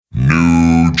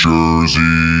Jersey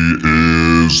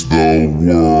is the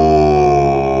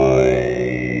world.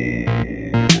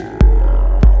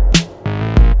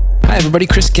 Hi everybody,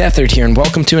 Chris Gethard here, and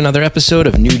welcome to another episode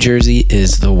of New Jersey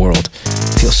is the World.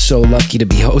 I feel so lucky to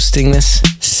be hosting this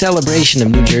celebration of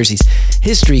New Jersey's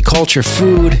history, culture,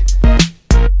 food,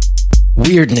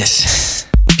 weirdness,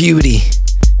 beauty,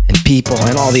 and people,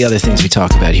 and all the other things we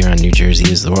talk about here on New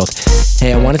Jersey is the World.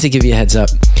 Hey, I wanted to give you a heads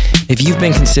up. If you've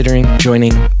been considering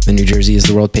joining the New Jersey is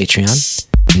the World Patreon,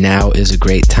 now is a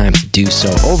great time to do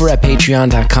so. Over at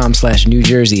patreon.com/New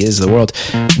Jersey is the World,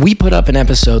 we put up an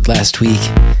episode last week.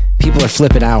 People are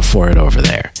flipping out for it over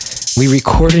there. We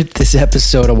recorded this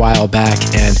episode a while back,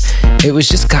 and it was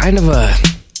just kind of a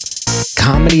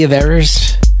comedy of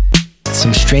errors,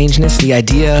 some strangeness. The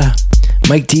idea,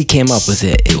 Mike D came up with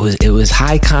it. It was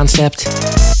high concept.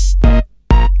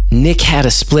 Nick had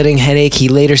a splitting headache. He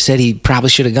later said he probably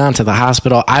should have gone to the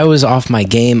hospital. I was off my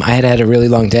game. I had a really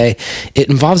long day. It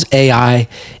involves AI.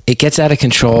 It gets out of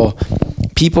control.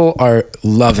 People are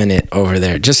loving it over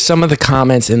there. Just some of the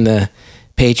comments in the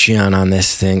Patreon on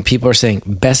this thing. People are saying,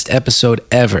 best episode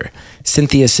ever.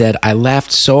 Cynthia said, I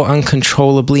laughed so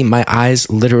uncontrollably, my eyes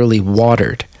literally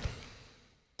watered.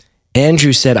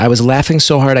 Andrew said, I was laughing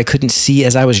so hard I couldn't see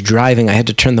as I was driving. I had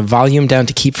to turn the volume down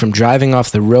to keep from driving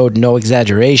off the road. No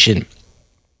exaggeration.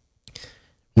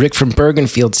 Rick from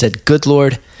Bergenfield said, good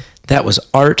Lord, that was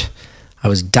art. I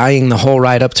was dying the whole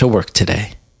ride up to work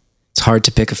today. It's hard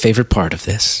to pick a favorite part of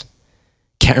this.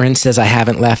 Karen says, I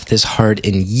haven't laughed this hard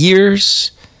in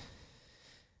years.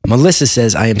 Melissa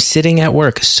says, I am sitting at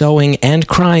work, sewing and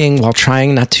crying while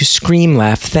trying not to scream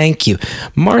laugh. Thank you.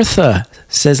 Martha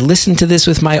says, listen to this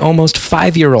with my almost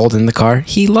 5-year-old in the car.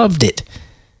 He loved it.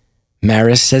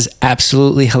 Maris says,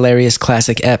 absolutely hilarious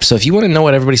classic ep. So if you want to know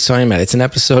what everybody's talking about, it's an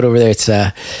episode over there. It's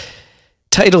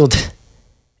titled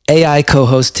AI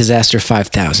Co-Host Disaster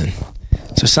 5000.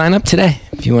 So sign up today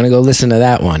if you want to go listen to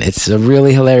that one. It's a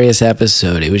really hilarious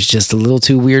episode. It was just a little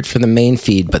too weird for the main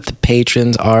feed, but the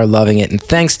patrons are loving it. And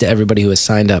thanks to everybody who has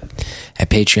signed up at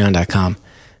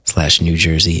patreon.com/New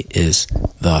Jersey is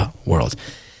the World.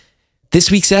 This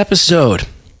week's episode,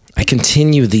 I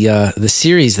continue the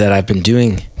series that I've been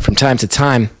doing from time to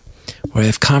time, where I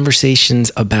have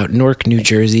conversations about Newark, New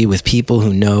Jersey with people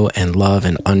who know and love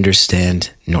and understand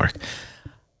Newark.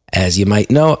 As you might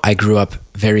know, I grew up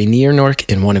very near Newark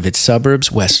in one of its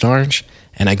suburbs, West Orange,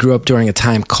 and I grew up during a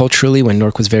time culturally when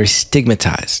Newark was very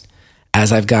stigmatized.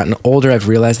 As I've gotten older, I've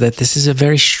realized that this is a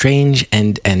very strange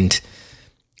and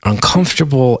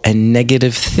uncomfortable and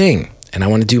negative thing, and I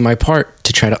want to do my part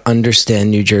to try to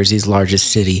understand New Jersey's largest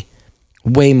city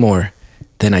way more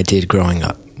than I did growing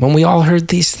up. When we all heard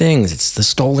these things, it's the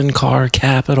stolen car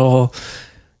capital.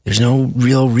 There's no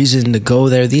real reason to go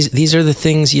there. These are the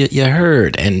things you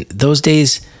heard. And those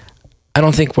days, I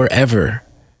don't think were ever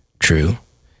true.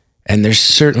 And they're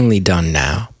certainly done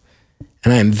now.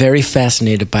 And I am very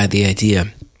fascinated by the idea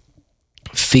of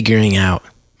figuring out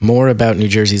more about New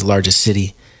Jersey's largest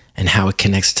city and how it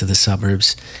connects to the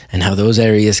suburbs and how those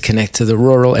areas connect to the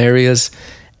rural areas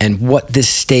and what this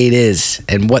state is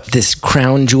and what this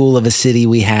crown jewel of a city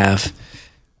we have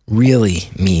really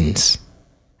means.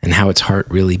 And how its heart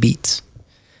really beats.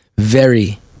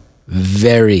 Very,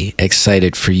 very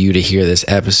excited for you to hear this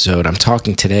episode. I'm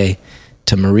talking today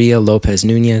to Maria Lopez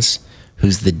Nunez,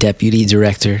 who's the Deputy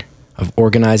Director of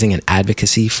Organizing and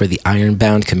Advocacy for the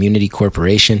Ironbound Community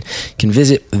Corporation. You can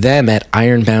visit them at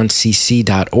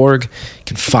ironboundcc.org. You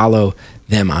can follow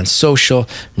them on social.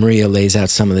 Maria lays out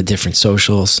some of the different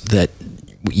socials that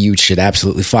you should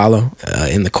absolutely follow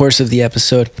in the course of the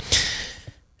episode.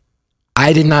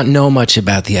 I did not know much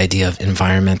about the idea of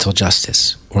environmental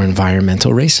justice or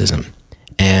environmental racism.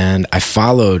 And I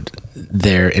followed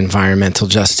their environmental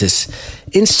justice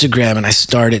Instagram, and I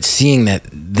started seeing that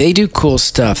they do cool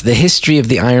stuff. The history of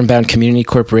the Ironbound Community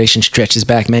Corporation stretches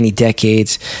back many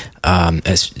decades,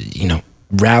 as you know,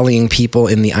 rallying people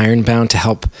in the Ironbound to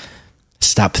help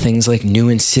stop things like new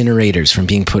incinerators from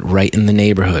being put right in the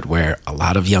neighborhood where a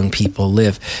lot of young people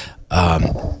live.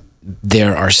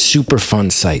 There are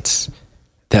Superfund sites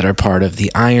that are part of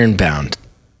the Ironbound.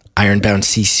 Ironbound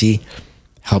CC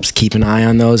helps keep an eye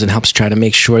on those and helps try to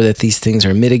make sure that these things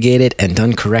are mitigated and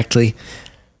done correctly.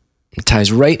 It ties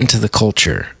right into the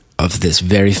culture of this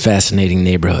very fascinating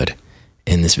neighborhood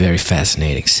in this very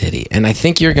fascinating city. And I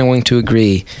think you're going to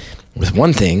agree with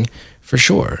one thing for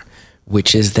sure,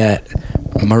 which is that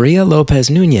Maria Lopez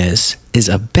Nunez is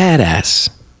a badass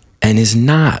and is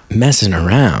not messing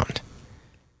around.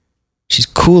 She's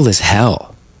cool as hell.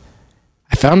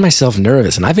 I found myself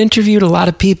nervous, and I've interviewed a lot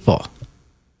of people.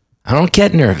 I don't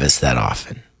get nervous that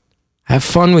often. Have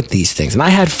fun with these things. And I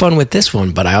had fun with this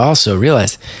one, but I also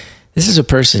realized this is a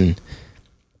person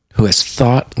who has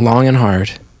thought long and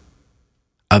hard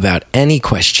about any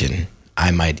question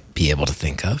I might be able to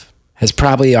think of, has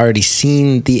probably already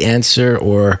seen the answer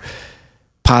or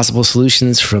possible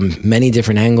solutions from many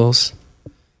different angles,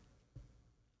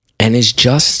 and is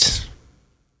just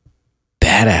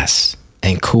badass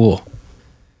and cool,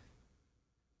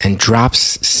 and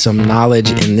drops some knowledge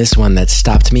in this one that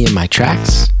stopped me in my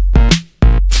tracks,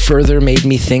 further made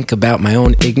me think about my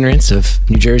own ignorance of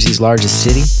New Jersey's largest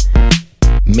city,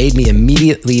 made me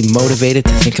immediately motivated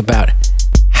to think about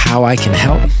how I can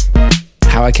help,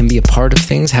 how I can be a part of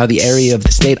things, how the area of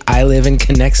the state I live in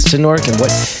connects to Newark, and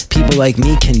what people like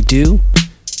me can do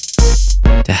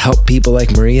to help people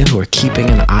like Maria who are keeping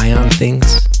an eye on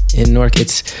things in Newark.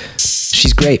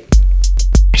 She's great.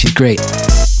 She's great.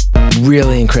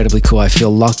 Really incredibly cool. I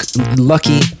feel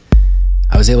lucky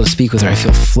I was able to speak with her. I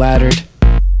feel flattered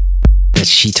that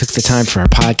she took the time for our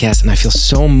podcast, and I feel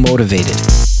so motivated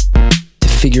to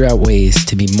figure out ways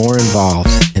to be more involved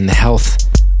in the health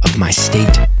of my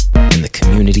state and the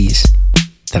communities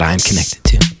that I'm connected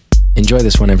to. Enjoy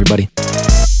this one, everybody.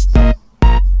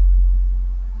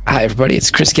 Hi, everybody. It's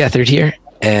Chris Gethard here,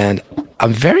 and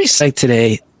I'm very psyched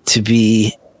today to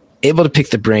be able to pick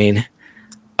the brain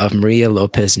of Maria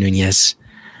Lopez Nunez.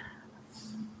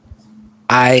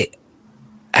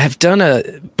 we've done,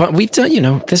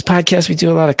 this podcast, we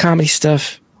do a lot of comedy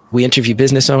stuff. We interview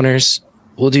business owners.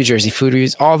 We'll do Jersey food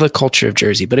reviews, all the culture of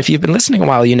Jersey. But if you've been listening a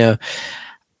while, you know,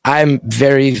 I'm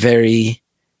very, very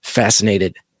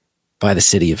fascinated by the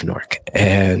city of Newark.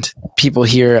 And people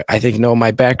here, I think, know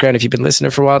my background. If you've been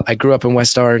listening for a while, I grew up in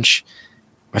West Orange.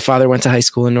 My father went to high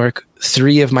school in Newark.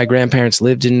 3 of my grandparents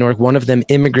lived in Newark. 1 of them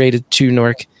immigrated to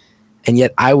Newark. And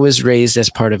yet I was raised as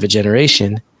part of a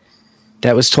generation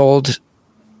that was told,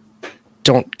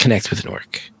 don't connect with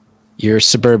Newark. You're a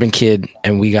suburban kid,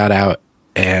 and we got out.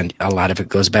 And a lot of it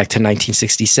goes back to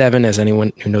 1967, as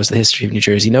anyone who knows the history of New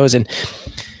Jersey knows. And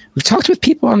we've talked with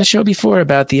people on the show before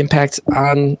about the impact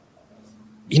on,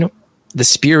 the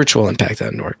spiritual impact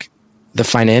on Newark, the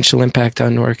financial impact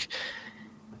on Newark,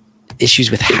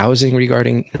 issues with housing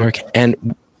regarding Newark.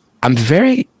 And I'm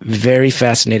very, very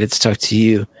fascinated to talk to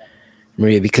you,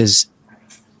 Maria, because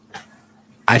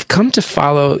I've come to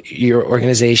follow your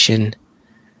organization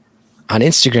on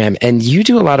Instagram, and you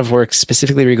do a lot of work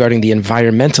specifically regarding the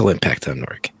environmental impact on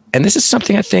Newark. And this is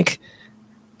something I think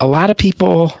a lot of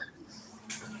people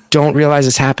don't realize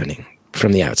is happening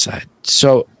from the outside.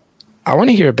 So I want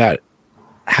to hear about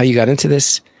how you got into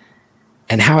this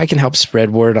and how I can help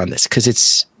spread word on this, because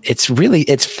it's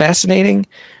fascinating.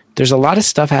 There's a lot of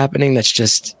stuff happening that's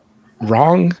just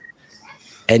wrong,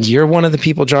 and you're one of the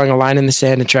people drawing a line in the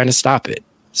sand and trying to stop it.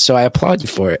 So I applaud you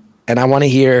for it, and I want to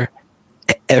hear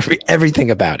everything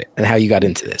about it and how you got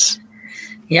into this.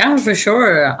 Yeah, for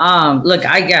sure. Look,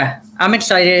 I'm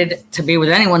excited to be with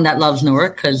anyone that loves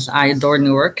Newark, because I adore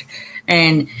Newark.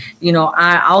 And,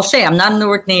 I'll say I'm not a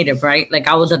Newark native, right? Like,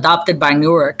 I was adopted by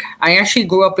Newark. I actually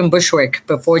grew up in Bushwick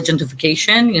before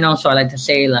gentrification, so I like to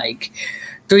say, like,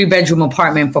 3-bedroom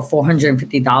apartment for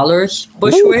 $450,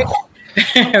 Bushwick,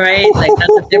 right? Like,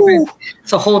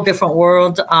 it's a whole different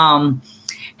world.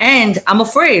 And I'm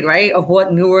afraid, right, of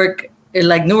what Newark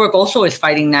also is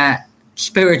fighting that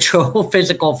spiritual,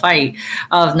 physical fight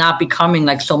of not becoming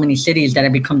like so many cities that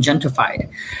have become gentrified.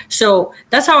 So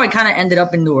that's how I kind of ended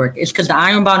up in Newark. It's because the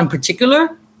Ironbound in particular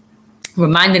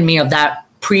reminded me of that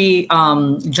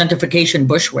pre-gentrification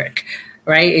Bushwick,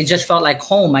 right? It just felt like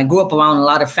home. I grew up around a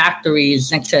lot of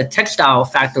factories, next to a textile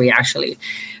factory, actually,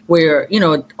 where,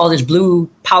 all this blue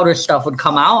powder stuff would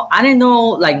come out. I didn't know,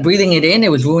 like, breathing it in, it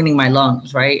was ruining my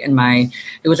lungs, right? And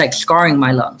it was like scarring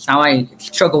my lungs. Now I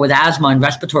struggle with asthma and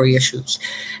respiratory issues,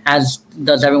 as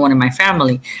does everyone in my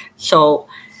family. So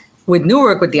with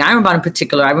Newark, with the Ironbound in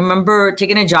particular, I remember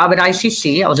taking a job at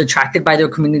ICC. I was attracted by their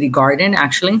community garden,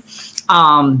 actually.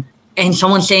 And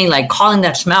someone saying, like, calling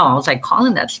that smell. I was like,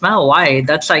 calling that smell? Why?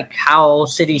 That's like how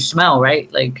cities smell, right?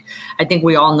 Like, I think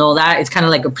we all know that. It's kind of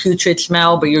like a putrid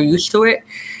smell, but you're used to it.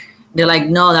 They're like,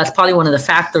 no, that's probably one of the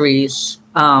factories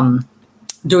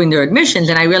doing their admissions.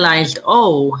 And I realized,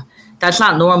 that's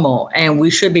not normal. And we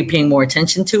should be paying more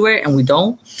attention to it. And we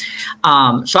don't.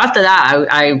 So after that,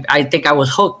 I think I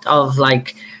was hooked of,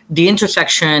 like, the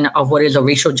intersection of what is a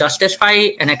racial justice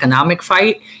fight, an economic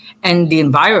fight, and the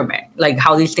environment, like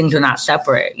how these things are not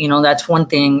separate. That's one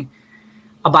thing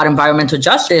about environmental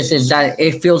justice, is that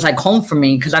it feels like home for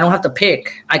me, because I don't have to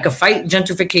pick. I could fight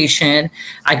gentrification.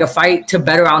 I could fight to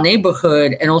better our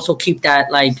neighborhood and also keep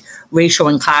that, like, racial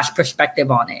and class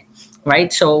perspective on it,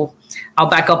 right? So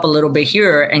I'll back up a little bit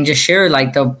here and just share,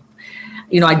 like,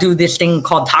 I do this thing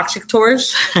called toxic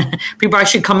tours. People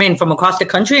actually come in from across the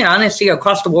country and honestly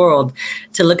across the world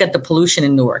to look at the pollution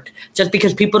in Newark, just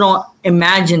because people don't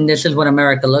imagine this is what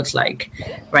America looks like,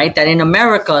 right? That in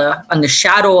America, on the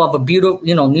shadow of a beautiful,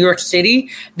 New York City,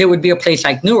 there would be a place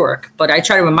like Newark. But I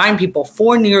try to remind people,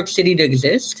 for New York City to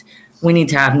exist, we need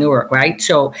to have Newark, right?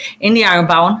 So in the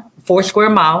Ironbound, 4 square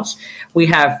miles, we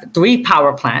have 3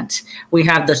 power plants. We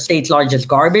have the state's largest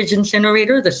garbage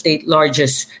incinerator, the state's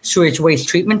largest sewage waste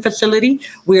treatment facility.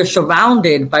 We are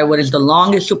surrounded by what is the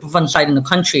longest Superfund site in the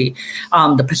country,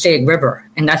 the Passaic River.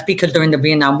 And that's because during the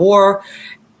Vietnam War,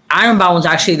 Ironbound was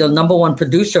actually the #1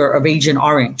 producer of Agent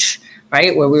Orange,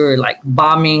 right? Where we were like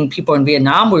bombing people in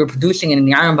Vietnam. We were producing it in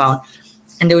the Ironbound.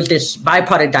 And there was this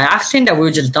byproduct dioxin that we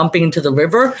were just dumping into the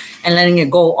river and letting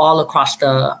it go all across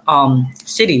the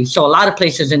city. So a lot of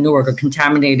places in Newark are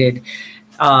contaminated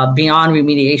beyond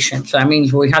remediation. So that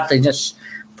means we have to just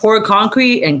pour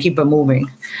concrete and keep it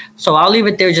moving. So I'll leave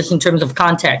it there just in terms of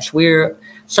context. We're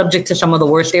subject to some of the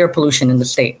worst air pollution in the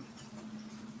state.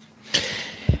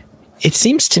 It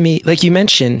seems to me, like you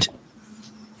mentioned,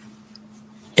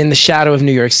 in the shadow of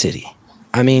New York City.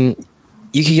 I mean,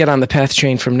 you could get on the PATH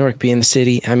train from Newark, be in the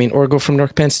city, or go from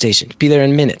Newark Penn Station, be there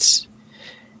in minutes.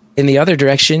 In the other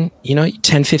direction,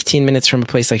 10, 15 minutes from a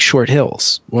place like Short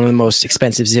Hills, one of the most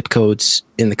expensive zip codes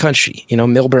in the country.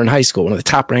 Milburn High School, one of the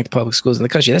top-ranked public schools in the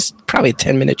country. That's probably a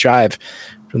 10-minute drive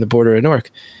from the border of Newark.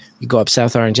 You go up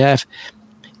South Orange Ave.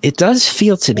 It does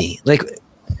feel to me like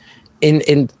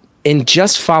in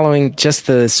just following just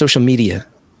the social media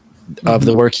of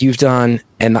the work you've done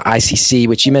and the ICC,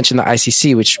 which you mentioned the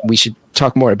ICC, which we should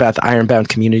talk more about, the Ironbound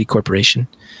Community Corporation,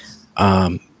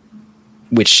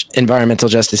 which environmental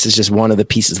justice is just one of the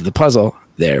pieces of the puzzle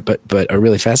there, but a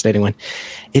really fascinating one.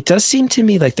 It does seem to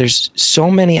me like there's so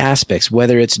many aspects,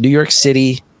 whether it's New York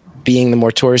City being the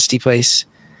more touristy place,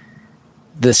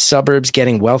 the suburbs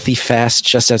getting wealthy fast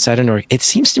just outside of Newark. It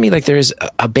seems to me like there's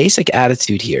a basic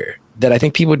attitude here that I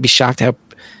think people would be shocked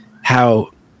how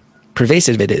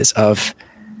pervasive it is. Of,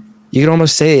 you could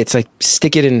almost say it's like,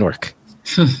 stick it in Newark.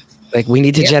 Like, we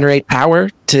need to generate power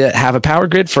to have a power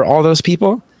grid for all those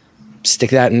people. Stick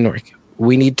that in Newark.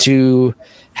 We need to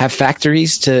have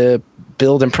factories to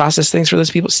build and process things for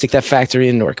those people. Stick that factory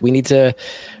in Newark. We need to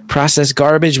process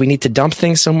garbage. We need to dump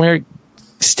things somewhere.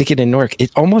 Stick it in Newark. It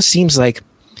almost seems like,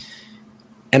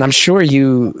 and I'm sure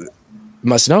you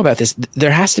must know about this,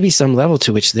 there has to be some level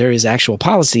to which there is actual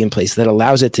policy in place that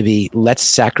allows it to be, let's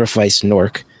sacrifice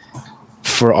Newark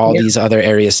for all these other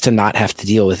areas to not have to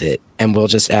deal with it. And we'll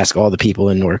just ask all the people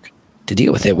in Newark to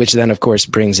deal with it, which then, of course,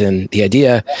 brings in the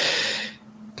idea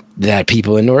that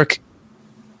people in Newark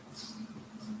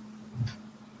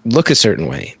look a certain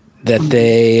way, that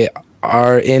they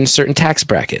are in certain tax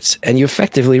brackets. And you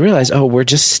effectively realize, we're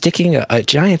just sticking a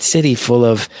giant city full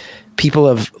of people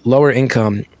of lower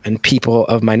income and people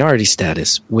of minority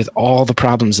status with all the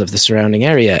problems of the surrounding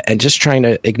area and just trying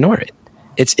to ignore it.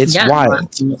 It's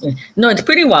wild. No, it's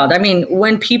pretty wild. I mean,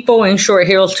 when people in Short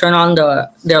Hills turn on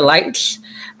their lights,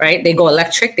 right, they go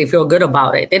electric, they feel good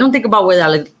about it. They don't think about where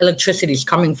that electricity is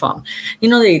coming from.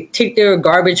 They take their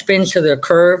garbage bins to their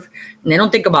curb and they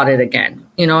don't think about it again.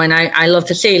 And I love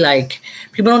to say, like,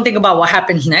 people don't think about what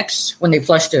happens next when they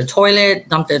flush their toilet,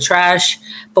 dump their trash.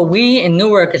 But we in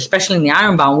Newark, especially in the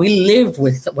Ironbound, we live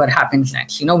with what happens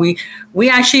next. We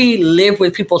actually live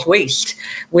with people's waste,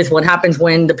 with what happens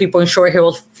when the people in Short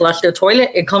Hills flush their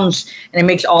toilet. It comes and it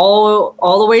makes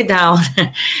all the way down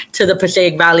to the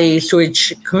Passaic Valley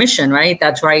Sewage Commission, right?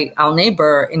 That's right, our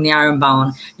neighbor in the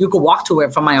Ironbound. You could walk to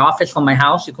it from my office, from my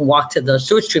house. You can walk to the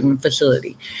sewage treatment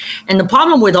facility. And the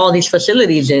problem with all these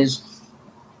facilities is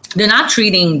they're not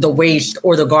treating the waste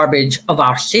or the garbage of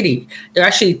our city. They're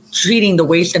actually treating the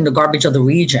waste and the garbage of the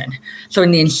region. So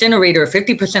in the incinerator,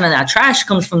 50% of that trash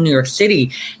comes from New York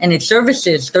City, and it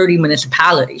services 30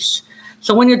 municipalities.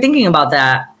 So when you're thinking about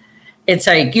that, it's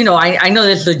like, I know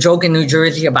there's a joke in New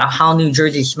Jersey about how New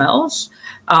Jersey smells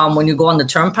when you go on the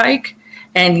turnpike.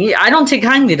 And I don't take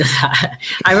kindly to that.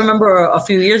 I remember a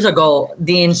few years ago,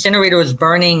 the incinerator was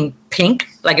burning pink,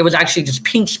 like it was actually just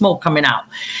pink smoke coming out.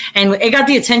 And it got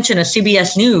the attention of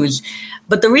CBS News.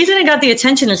 But the reason it got the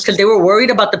attention is because they were worried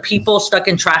about the people stuck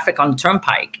in traffic on the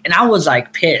turnpike. And I was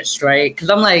like pissed, right? Because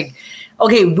I'm like,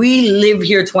 okay, we live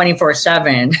here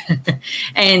 24/7.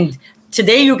 And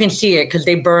today you can see it because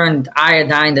they burned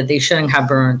iodine that they shouldn't have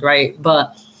burned, right?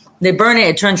 But they burn it,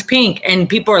 it turns pink, and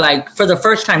people are like, for the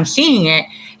first time seeing it,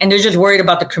 and they're just worried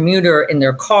about the commuter in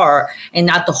their car and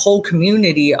not the whole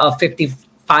community of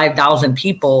 55,000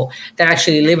 people that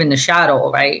actually live in the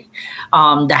shadow, right?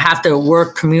 That have to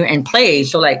work, commute, and play.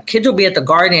 So like kids will be at the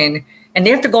garden and they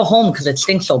have to go home because it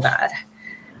stinks so bad.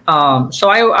 So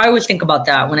I always think about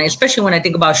that especially when I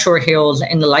think about Short Hills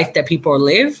and the life that people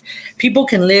live. People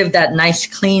can live that nice,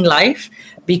 clean life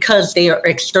because they are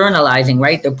externalizing,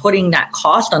 right? They're putting that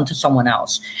cost onto someone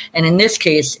else. And in this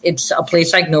case, it's a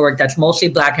place like Newark that's mostly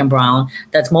Black and brown,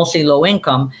 that's mostly low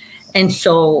income. And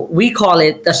so we call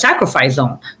it the sacrifice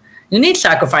zone. You need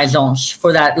sacrifice zones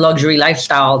for that luxury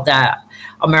lifestyle that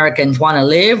Americans want to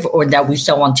live or that we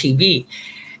sell on TV.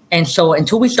 And so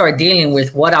until we start dealing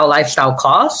with what our lifestyle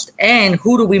costs and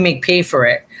who do we make pay for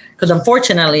it? Because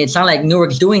unfortunately, it's not like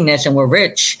Newark's doing this and we're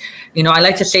rich. I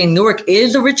like to say Newark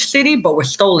is a rich city, but we're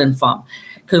stolen from.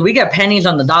 Because we get pennies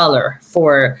on the dollar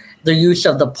for the use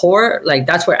of the port. Like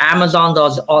that's where Amazon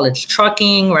does all its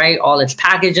trucking, right? All its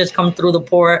packages come through the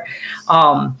port.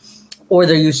 Or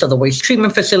the use of the waste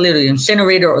treatment facility, the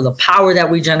incinerator, or the power that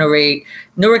we generate.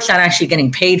 Newark's not actually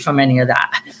getting paid from any of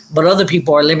that, but other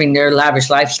people are living their lavish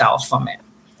lifestyles from it.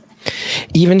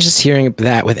 Even just hearing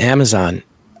that with Amazon,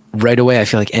 right away, I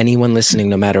feel like anyone listening,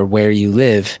 no matter where you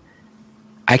live,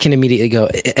 I can immediately go,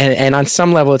 and on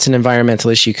some level, it's an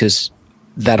environmental issue because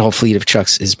that whole fleet of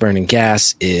trucks is burning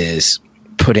gas, is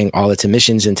putting all its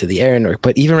emissions into the air in Newark.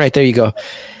 But even right there, you go,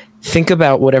 think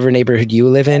about whatever neighborhood you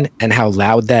live in and how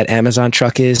loud that Amazon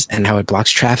truck is and how it blocks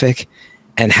traffic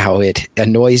and how it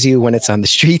annoys you when it's on the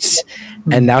streets.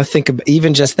 And now think of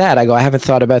even just that. I go, I haven't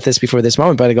thought about this before this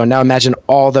moment, but I go, now imagine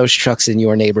all those trucks in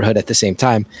your neighborhood at the same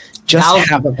time. Just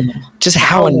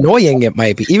how annoying it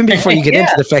might be. Even before you get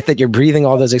into the fact that you're breathing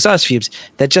all those exhaust fumes,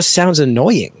 that just sounds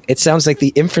annoying. It sounds like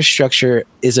the infrastructure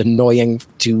is annoying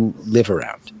to live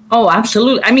around. Oh,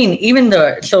 absolutely. I mean,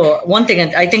 one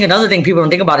thing, I think another thing people don't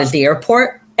think about is the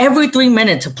airport. Every 3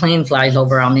 minutes, a plane flies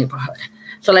over our neighborhood.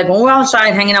 So like when we're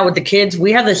outside hanging out with the kids,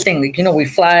 we have this thing, like,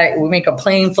 we make a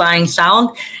plane flying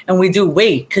sound and we do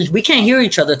wait because we can't hear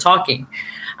each other talking.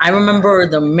 I remember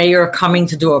the mayor coming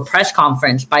to do a press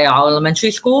conference by our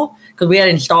elementary school because we had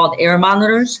installed air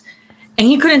monitors and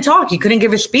he couldn't talk. He couldn't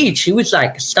give a speech. He was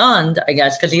like stunned, I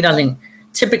guess, because he doesn't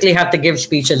typically have to give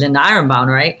speeches in the Ironbound,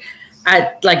 right?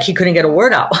 He couldn't get a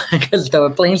word out because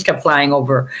the planes kept flying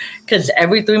over. Because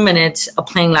every 3 minutes, a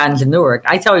plane lands in Newark.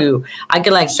 I tell you, I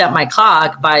could set my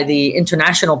clock by the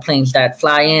international planes that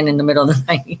fly in the middle of the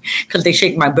night because they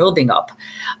shake my building up.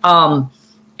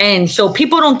 And so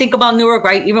people don't think about Newark,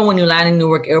 right? Even when you land in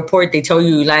Newark Airport, they tell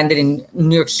you landed in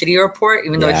New York City Airport,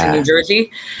 even though it's in New Jersey.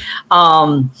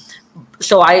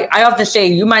 So I have to say,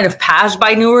 you might have passed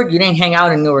by Newark. You didn't hang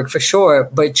out in Newark for sure,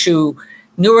 but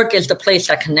Newark is the place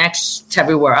that connects to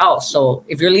everywhere else. So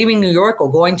if you're leaving New York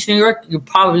or going to New York, you're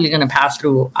probably going to pass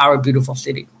through our beautiful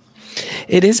city.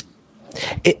 It's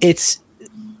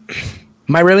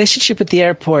my relationship with the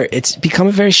airport. It's become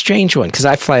a very strange one because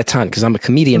I fly a ton because I'm a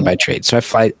comedian by trade. So I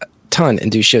fly a ton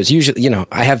and do shows. Usually,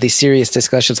 I have these serious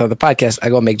discussions on the podcast. I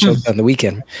go make jokes on the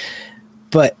weekend.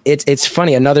 But it's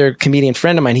funny. Another comedian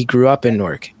friend of mine, he grew up in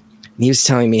Newark. And he was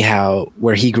telling me how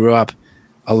where he grew up,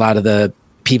 a lot of the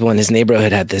people in his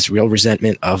neighborhood had this real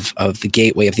resentment of the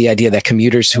gateway, of the idea that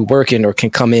commuters who work in or can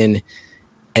come in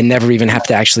and never even have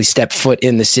to actually step foot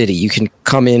in the city. You can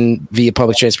come in via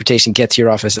public transportation, get to your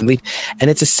office and leave. And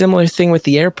it's a similar thing with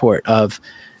the airport of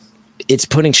it's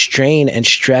putting strain and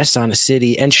stress on a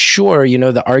city. And sure,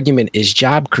 the argument is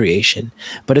job creation,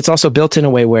 but it's also built in a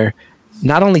way where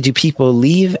not only do people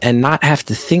leave and not have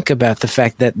to think about the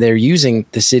fact that they're using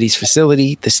the city's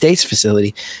facility, the state's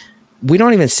facility, we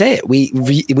don't even say it. We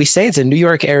say it's a New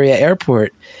York area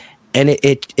airport, and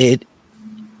it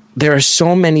there are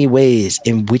so many ways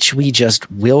in which we just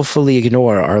willfully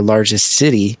ignore our largest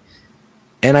city.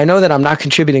 And I know that I'm not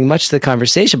contributing much to the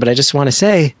conversation, but I just want to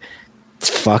say it's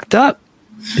fucked up.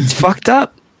 It's fucked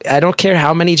up. I don't care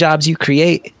how many jobs you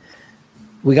create.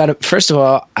 We got to, first of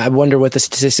all, I wonder what the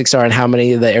statistics are and how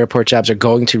many of the airport jobs are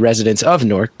going to residents of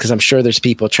Newark, because I'm sure there's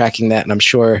people tracking that, and I'm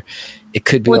sure it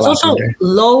could be a lot also better.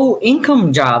 Low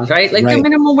income jobs, right? Like the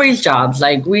minimum wage jobs.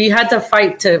 Like we had to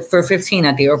fight for 15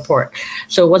 at the airport.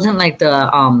 So it wasn't like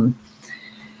the,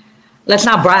 let's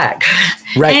not brag.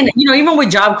 Right. And, even with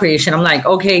job creation, I'm like,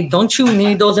 okay, don't you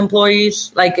need those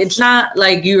employees? Like, it's not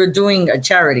like you're doing a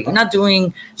charity. You're not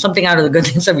doing something out of the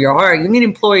goodness of your heart. You need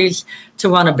employees to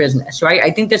run a business, right?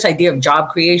 I think this idea of job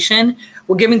creation,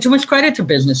 we're giving too much credit to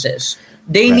businesses.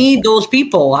 They need those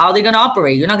people. How are they going to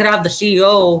operate? You're not going to have the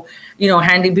CEO,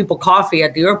 handing people coffee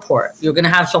at the airport. You're going to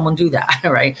have someone do that,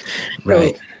 right?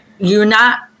 Right. So you're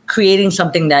not creating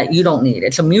something that you don't need.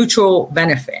 It's a mutual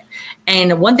benefit.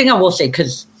 And one thing I will say,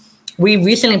 because we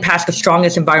recently passed the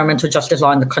strongest environmental justice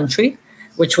law in the country,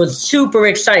 which was super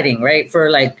exciting, right? For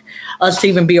us to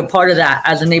even be a part of that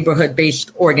as a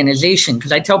neighborhood-based organization.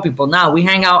 Because I tell people now, we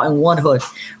hang out in one hood.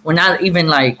 We're not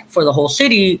even for the whole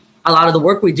city, a lot of the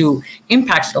work we do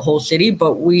impacts the whole city,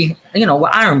 but we're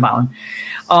ironbound.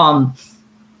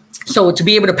 So to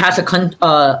be able to pass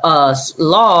a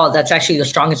law that's actually the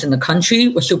strongest in the country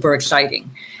was super exciting.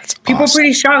 People are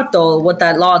pretty shocked, though, what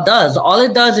that law does. All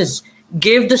it does is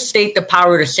give the state the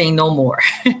power to say no more.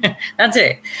 That's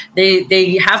it.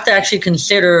 They have to actually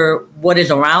consider what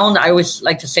is around. I always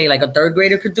like to say, like, a third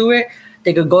grader could do it.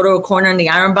 They could go to a corner in the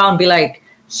Ironbound and be like,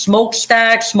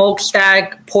 smokestack,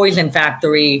 poison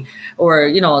factory,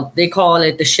 or, they call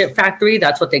it the shit factory.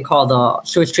 That's what they call the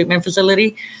sewage treatment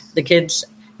facility. The kids,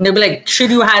 and they'll be like, should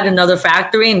you have another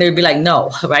factory? And they'd be like,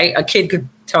 no, right? A kid could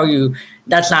tell you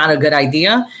that's not a good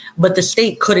idea, but the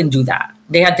state couldn't do that.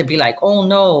 They had to be like, oh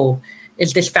no,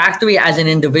 is this factory as an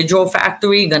individual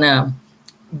factory gonna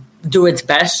do its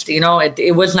best?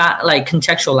 It was not like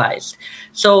contextualized.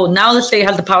 So now the state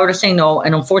has the power to say no,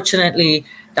 and unfortunately,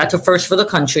 that's a first for the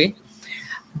country.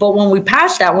 But when we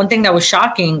passed that, one thing that was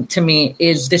shocking to me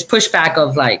is this pushback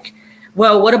of like,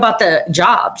 well, what about the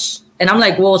jobs? And I'm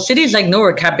like, well, cities like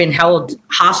Newark have been held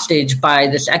hostage by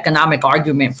this economic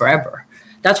argument forever.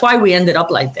 That's why we ended up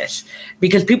like this,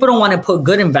 because people don't want to put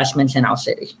good investments in our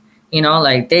city.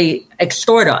 Like they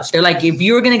extort us. They're like, if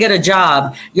you're going to get a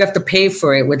job, you have to pay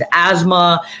for it with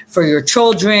asthma for your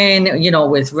children,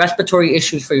 with respiratory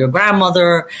issues for your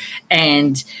grandmother,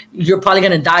 and you're probably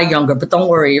going to die younger. But don't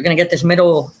worry, you're going to get this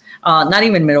not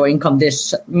even middle income,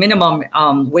 this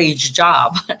minimum wage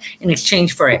job in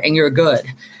exchange for it, and you're good.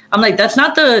 I'm like, that's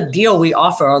not the deal we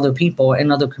offer other people in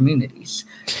other communities.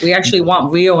 We actually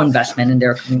want real investment in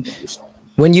their communities.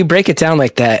 When you break it down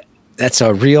like that, that's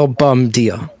a real bum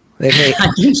deal. Like, hey, I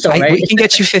think so, right? We can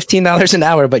get you $15 an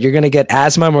hour, but you're going to get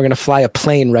asthma, and we're going to fly a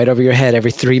plane right over your head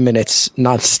every 3 minutes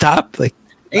nonstop. Like,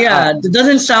 yeah, it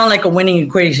doesn't sound like a winning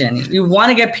equation. You want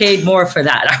to get paid more for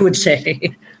that, I would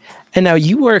say. And now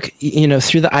you work,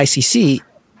 through the ICC,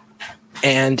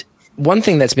 and one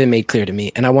thing that's been made clear to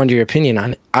me, and I wonder your opinion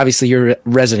on it. Obviously, you're a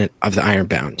resident of the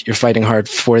Ironbound. You're fighting hard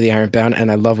for the Ironbound,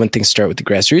 and I love when things start with the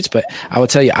grassroots. But I will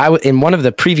tell you, in one of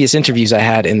the previous interviews I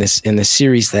had in this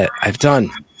series that I've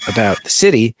done about the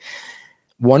city,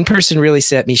 one person really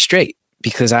set me straight,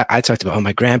 because I talked about,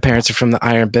 my grandparents are from the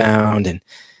Ironbound and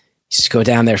used to go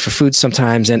down there for food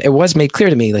sometimes, and it was made clear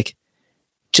to me, like,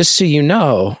 just so you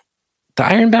know, the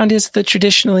Ironbound is the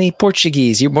traditionally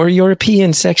Portuguese, more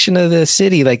European section of the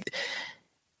city. Like,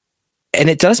 and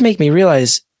it does make me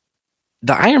realize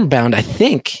the Ironbound, I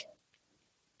think,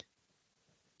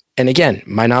 and again,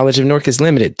 my knowledge of Newark is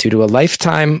limited due to a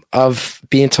lifetime of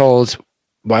being told,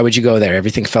 why would you go there?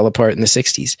 Everything fell apart in the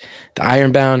 60s. The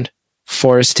Ironbound,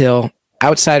 Forest Hill,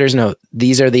 outsiders know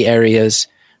these are the areas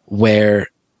where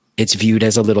it's viewed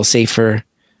as a little safer,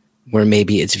 where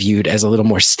maybe it's viewed as a little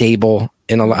more stable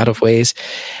in a lot of ways.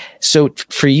 So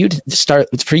for you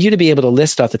to be able to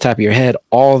list off the top of your head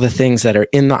all the things that are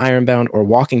in the Ironbound or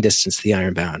walking distance to the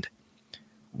Ironbound,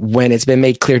 when it's been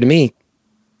made clear to me,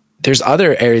 there's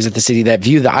other areas of the city that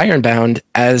view the Ironbound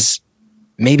as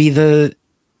maybe the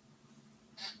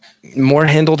more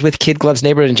handled with kid gloves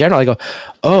neighborhood in general. I go,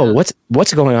 oh,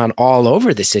 what's going on all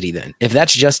over the city then? If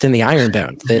that's just in the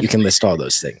Ironbound, then you can list all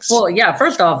those things. Well, yeah,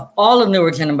 first off, all of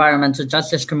Newark's an environmental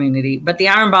justice community, but the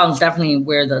Ironbound is definitely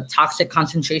where the toxic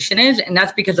concentration is, and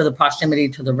that's because of the proximity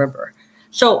to the river.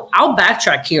 So I'll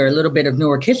backtrack here a little bit of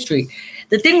Newark history.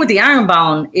 The thing with the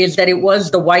Ironbound is that it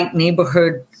was the white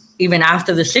neighborhood even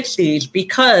after the 60s,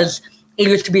 because it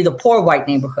used to be the poor white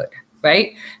neighborhood.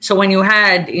 Right. So when you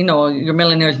had, your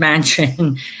millionaire's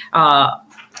mansion,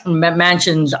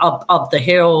 mansions up the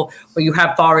hill, where you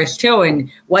have Forest Hill,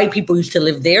 and white people used to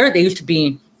live there. They used to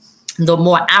be the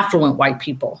more affluent white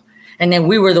people. And then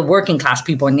we were the working class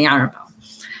people in the Ironbound.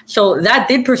 So that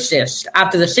did persist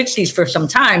after the 60s for some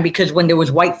time, because when there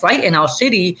was white flight in our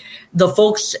city, the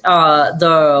folks,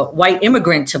 the white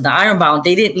immigrants of the Ironbound,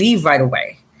 they didn't leave right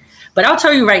away. But I'll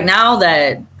tell you right now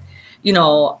that, and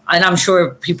I'm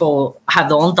sure people have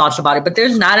their own thoughts about it, but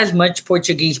there's not as much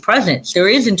Portuguese presence. There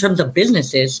is in terms of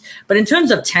businesses, but in terms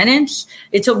of tenants,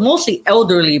 it's mostly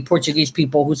elderly Portuguese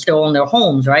people who still own their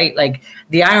homes, right? Like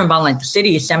the Ironbound, like the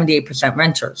city, is 78%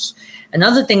 renters.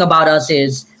 Another thing about us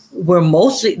is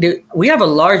we have a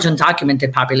large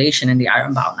undocumented population in the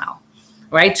Ironbound now,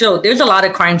 right? So there's a lot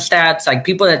of crime stats, like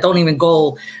people that don't even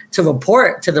go to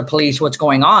report to the police what's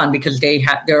going on because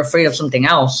they're afraid of something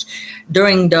else.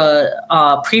 During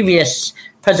the previous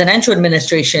presidential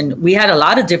administration, we had a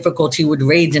lot of difficulty with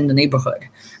raids in the neighborhood,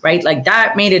 right? Like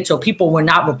that made it so people were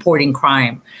not reporting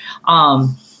crime.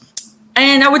 And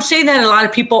I would say that a lot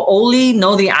of people only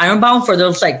know the Ironbound for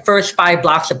those like first 5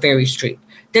 blocks of Ferry Street.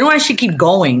 They don't actually keep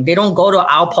going. They don't go to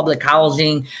our public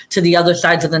housing, to the other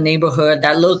sides of the neighborhood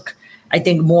that look I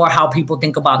think, more how people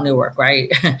think about Newark,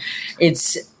 right?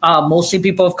 It's mostly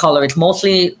people of color. It's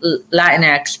mostly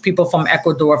Latinx, people from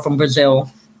Ecuador, from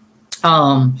Brazil.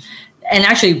 And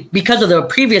actually, because of the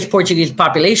previous Portuguese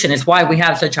population, it's why we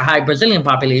have such a high Brazilian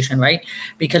population, right?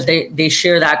 Because they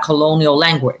share that colonial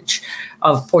language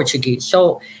of Portuguese.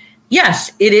 So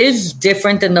yes, it is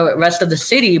different than the rest of the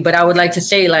city, but I would like to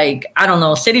say, like, I don't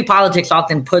know, city politics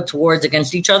often puts words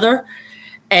against each other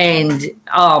and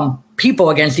people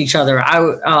against each other.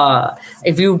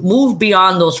 If you move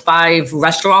beyond those 5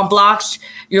 restaurant blocks,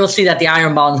 you'll see that the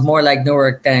Ironbound is more like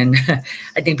Newark than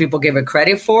I think people give it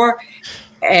credit for.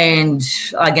 And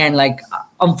again, like,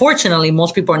 unfortunately,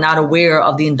 most people are not aware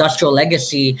of the industrial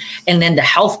legacy and then the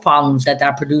health problems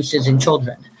that produces in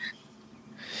children.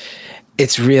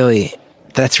 That's really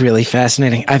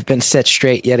fascinating. I've been set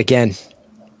straight yet again.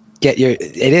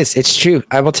 It's true.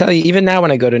 I will tell you, even now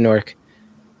when I go to Newark,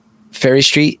 Ferry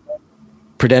Street,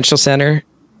 Prudential Center,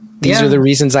 these are the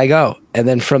reasons I go. And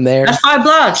then from there, that's 5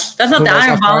 blocks. That's not the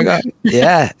Ironbound.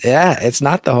 Yeah. It's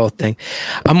not the whole thing.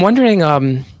 I'm wondering,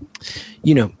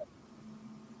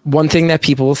 one thing that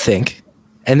people will think,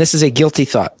 and this is a guilty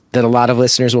thought that a lot of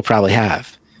listeners will probably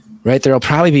have, right? There'll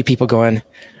probably be people going,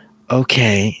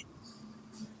 okay,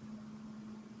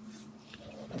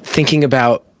 thinking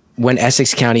about when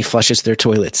Essex County flushes their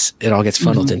toilets, it all gets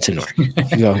funneled into Newark.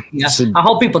 You go, I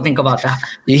hope people think about that.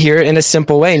 You hear it in a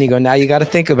simple way, and you go, now you got to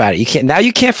think about it.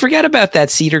 You can't forget about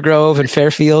that Cedar Grove and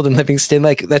Fairfield and Livingston.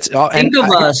 Like, that's all. Think of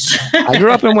us. I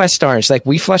grew up in West Orange. Like,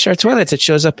 we flush our toilets. It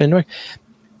shows up in Newark.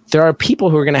 There are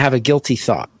people who are going to have a guilty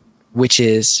thought, which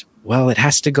is, well, it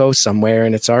has to go somewhere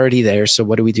and it's already there. So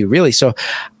what do we do really? So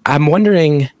I'm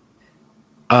wondering,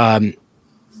 when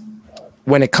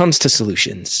it comes to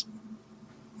solutions,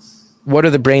 what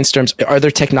are the brainstorms? Are there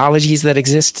technologies that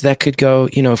exist that could go,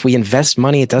 if we invest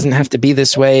money, it doesn't have to be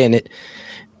this way. And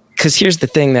because here's the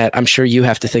thing that I'm sure you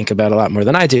have to think about a lot more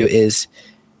than I do is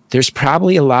there's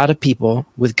probably a lot of people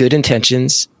with good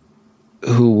intentions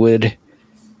who would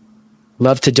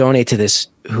love to donate to this,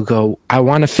 who go, I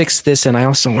want to fix this. And I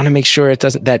also want to make sure it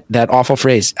doesn't, that awful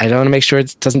phrase, I don't want to make sure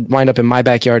it doesn't wind up in my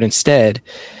backyard instead.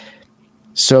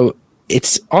 So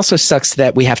it also sucks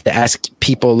that we have to ask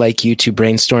people like you to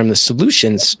brainstorm the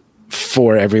solutions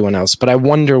for everyone else. But I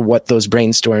wonder what those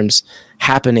brainstorms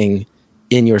happening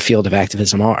in your field of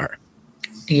activism are.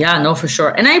 Yeah, no, for sure.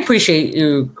 And I appreciate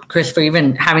you, Chris, for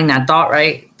even having that thought,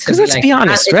 right? Because let's be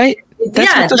honest, right?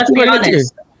 Let's be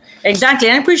honest. Exactly.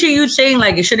 And I appreciate you saying,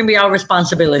 like, it shouldn't be our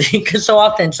responsibility, because so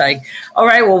often it's like, all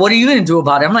right, well, what are you going to do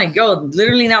about it? I'm like, yo,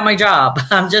 literally not my job.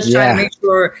 I'm just trying to make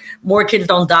sure more kids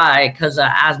don't die because of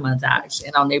asthma attacks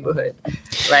in our neighborhood,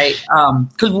 right?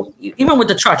 Because even with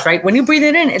the trucks, right, when you breathe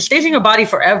it in, it stays in your body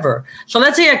forever. So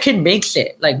let's say a kid makes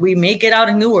it, like, we make it out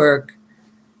in Newark,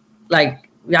 like,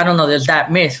 I don't know, there's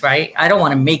that myth, right? I don't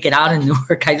want to make it out in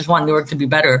Newark. I just want Newark to be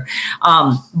better.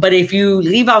 But if you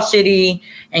leave our city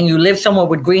and you live somewhere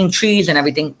with green trees and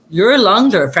everything, your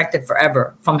lungs are affected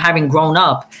forever from having grown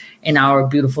up in our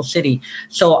beautiful city.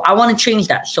 So I want to change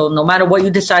that. So no matter what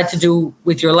you decide to do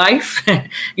with your life,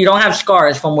 you don't have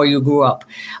scars from where you grew up.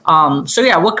 So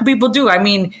yeah, what can people do? I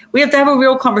mean, we have to have a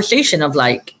real conversation of,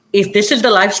 like, if this is the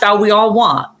lifestyle we all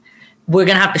want, we're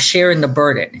going to have to share in the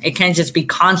burden. It can't just be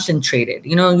concentrated.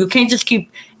 You can't just keep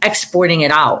exporting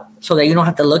it out so that you don't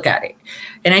have to look at it.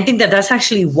 And I think that that's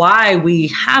actually why we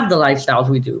have the lifestyles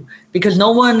we do, because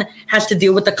no one has to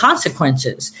deal with the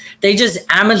consequences. They just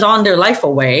Amazon their life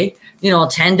away,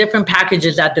 10 different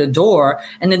packages at their door,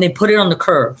 and then they put it on the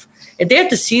curb. If they have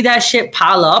to see that shit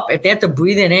pile up, if they have to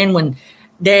breathe it in when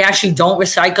they actually don't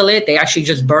recycle it, they actually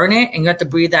just burn it, and you have to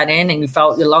breathe that in, and you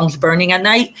felt your lungs burning at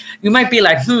night, you might be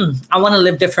like, I want to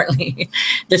live differently.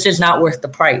 This is not worth the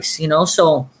price,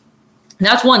 So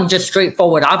that's one just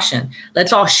straightforward option.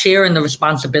 Let's all share in the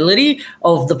responsibility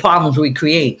of the problems we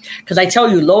create. Because I tell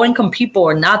you, low-income people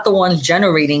are not the ones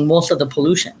generating most of the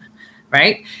pollution,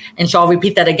 right? And so I'll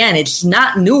repeat that again. It's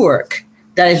not Newark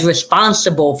that is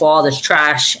responsible for all this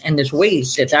trash and this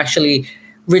waste. It's actually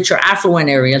richer affluent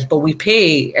areas, but we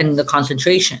pay in the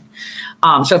concentration.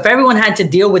 So if everyone had to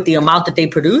deal with the amount that they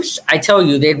produce, I tell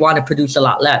you, they'd want to produce a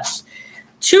lot less.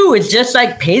 2, it's just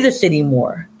like pay the city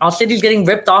more. Our city's getting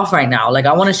ripped off right now. Like,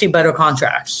 I want to see better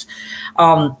contracts.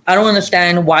 I don't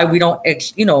understand why we don't,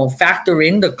 factor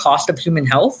in the cost of human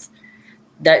health.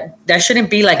 That shouldn't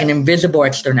be like an invisible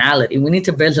externality. We need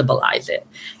to visibilize it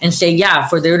and say, yeah,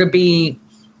 for there to be,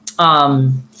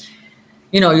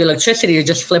 your electricity to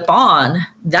just flip on,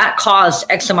 that caused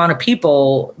X amount of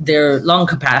people their lung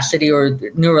capacity or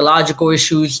neurological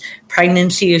issues,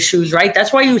 pregnancy issues, right?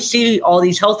 That's why you see all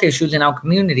these health issues in our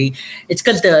community. It's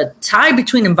because the tie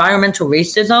between environmental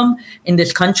racism in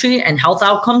this country and health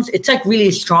outcomes, it's like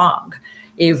really strong.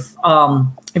 If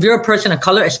you're a person of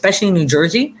color, especially in New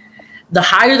Jersey, the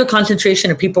higher the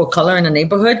concentration of people of color in a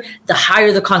neighborhood, the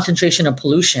higher the concentration of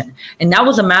pollution. And that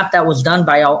was a map that was done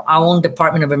by our own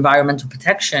Department of Environmental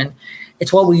Protection.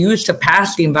 It's what we used to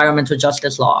pass the environmental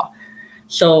justice law.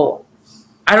 So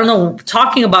I don't know,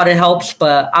 talking about it helps,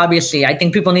 but obviously I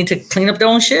think people need to clean up their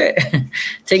own shit.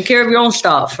 Take care of your own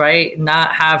stuff, right?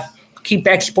 Not keep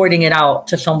exporting it out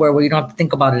to somewhere where you don't have to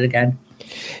think about it again.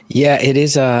 Yeah, it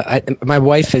is. My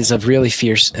wife is a really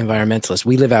fierce environmentalist.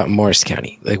 We live out in Morris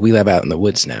County. Like, we live out in the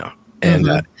woods now.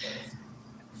 And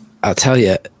I'll tell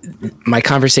you, my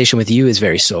conversation with you is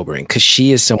very sobering because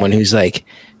she is someone who's like,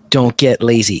 don't get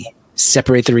lazy.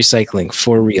 Separate the recycling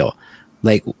for real.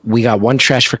 Like, we got one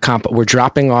trash for compost. We're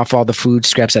dropping off all the food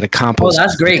scraps at a compost. Oh,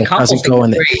 that's great. Compost go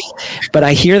in there. But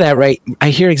I hear that, right? I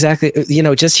hear exactly,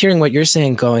 just hearing what you're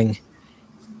saying going,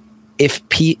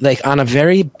 like on a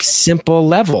very simple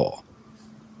level,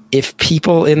 if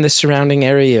people in the surrounding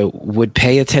area would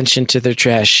pay attention to their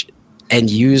trash and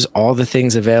use all the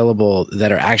things available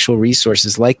that are actual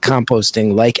resources like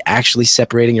composting, like actually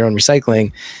separating your own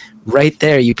recycling, right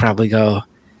there, you probably go,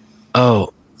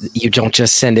 oh, you don't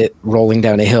just send it rolling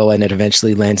down a hill and it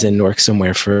eventually lands in Newark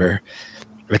somewhere for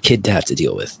a kid to have to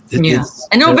deal with. And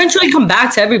it'll eventually come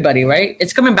back to everybody, right?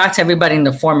 It's coming back to everybody in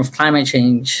the form of climate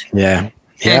change. Yeah.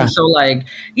 And so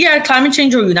climate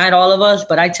change will unite all of us.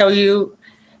 But I tell you,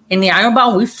 in the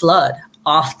Ironbound, we flood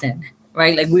often,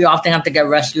 right? Like, we often have to get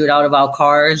rescued out of our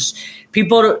cars.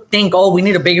 People think, oh, we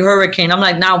need a big hurricane. I'm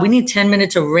like, nah, we need 10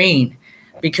 minutes of rain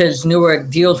because Newark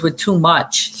deals with too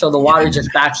much. So the water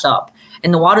just backs up.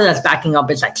 And the water that's backing up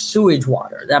is like sewage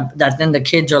water that then the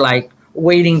kids are like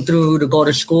wading through to go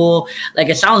to school. Like,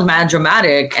 it sounds mad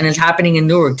dramatic, and it's happening in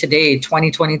Newark today,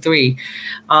 2023.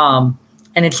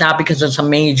 And it's not because it's a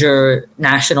major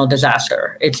national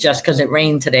disaster. It's just because it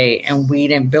rained today and we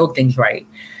didn't build things right.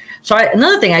 So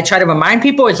another thing I try to remind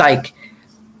people is like,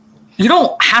 you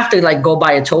don't have to like go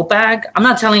buy a tote bag. I'm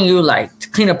not telling you like to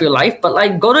clean up your life, but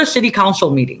like go to a city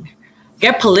council meeting,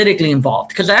 get politically involved.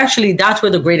 Because actually that's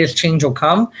where the greatest change will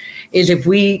come, is if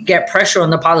we get pressure on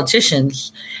the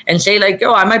politicians and say like,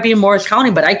 yo, I might be in Morris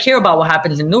County, but I care about what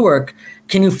happens in Newark.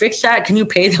 Can you fix that? Can you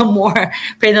pay them more,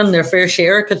 pay them their fair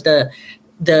share? Because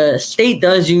the state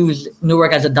does use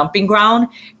Newark as a dumping ground.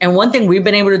 And one thing we've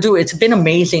been able to do, it's been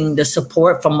amazing, the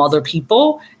support from other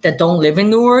people that don't live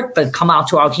in Newark, but come out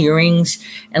to our hearings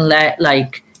and let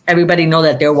like everybody know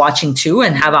that they're watching too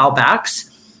and have our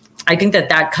backs. I think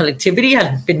that collectivity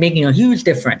has been making a huge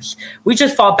difference. We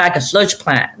just fought back a sludge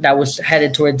plant that was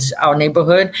headed towards our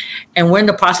neighborhood. And we're in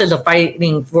the process of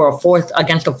fighting for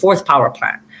against a fourth power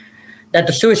plant that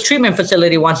the sewage treatment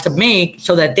facility wants to make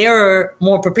so that they're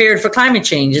more prepared for climate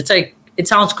change. It's like, it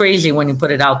sounds crazy when you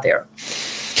put it out there.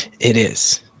 It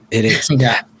is.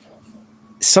 Yeah.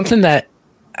 Something that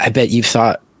I bet you've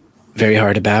thought very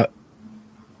hard about,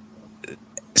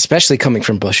 especially coming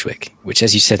from Bushwick, which,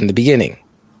 as you said in the beginning,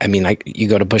 I mean, like, you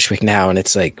go to Bushwick now and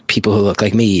it's like people who look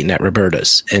like me eating at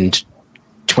Roberta's. And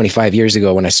 25 years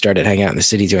ago, when I started hanging out in the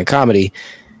city doing comedy,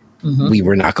 we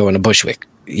were not going to Bushwick,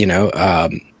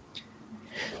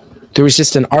 There was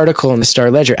just an article in the Star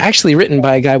Ledger, actually written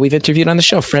by a guy we've interviewed on the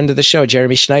show, friend of the show,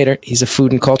 Jeremy Schneider. He's a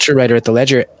food and culture writer at the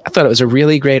Ledger. I thought it was a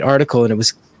really great article, and it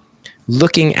was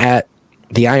looking at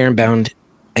the Ironbound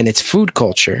and its food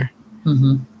culture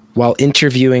while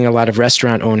interviewing a lot of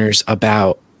restaurant owners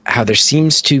about how there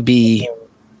seems to be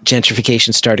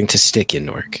gentrification starting to stick in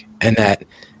Newark, and that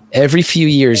every few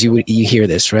years you hear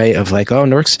this, right? Of like, oh,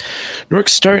 Newark's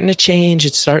starting to change.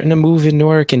 It's starting to move in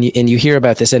Newark, and you hear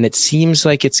about this, and it seems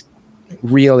like it's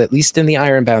real, at least in the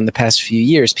Ironbound the past few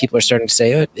years. People are starting to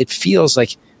say, oh, it feels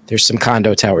like there's some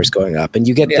condo towers going up, and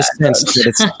you get the sense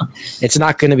that it's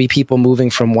not going to be people moving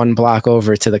from one block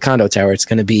over to the condo tower. It's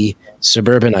going to be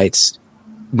suburbanites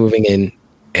moving in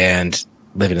and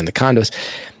living in the condos.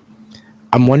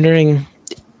 I'm wondering,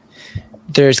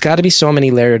 there's got to be so many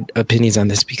layered opinions on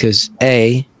this because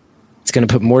A, it's going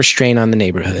to put more strain on the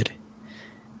neighborhood.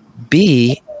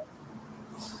 B,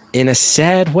 in a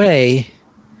sad way,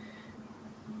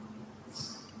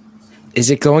 is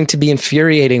it going to be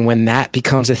infuriating when that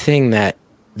becomes a thing that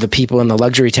the people in the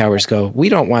luxury towers go, we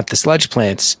don't want the sludge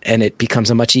plants, and it becomes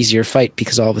a much easier fight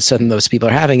because all of a sudden those people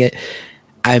are having it?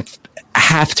 I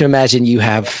have to imagine you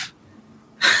have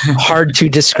hard to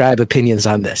describe opinions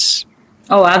on this.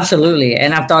 Oh, absolutely.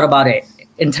 And I've thought about it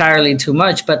entirely too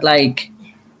much, but like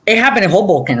it happened in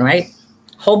Hoboken, right?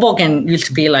 Hoboken used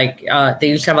to be like they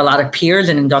used to have a lot of piers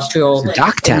and industrial.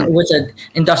 Docktown. It was an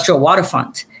industrial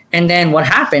waterfront, and then what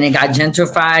happened? It got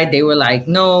gentrified. They were like,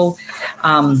 no,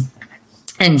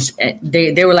 and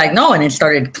they were like, no, and it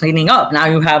started cleaning up. Now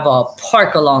you have a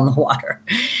park along the water,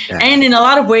 and in a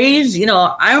lot of ways, you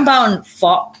know, Ironbound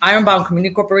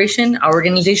Community Corporation, our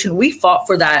organization, we fought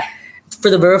for that, for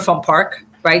the Riverfront Park,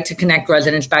 right, to connect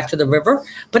residents back to the river.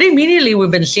 But immediately we've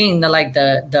been seeing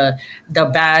the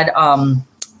bad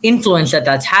influence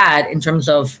that's had in terms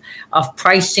of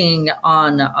pricing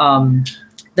on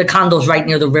the condos right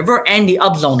near the river and the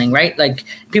upzoning, right? Like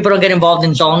people don't get involved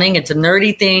in zoning. It's a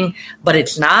nerdy thing, but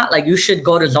it's not. Like you should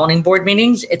go to zoning board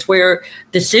meetings. It's where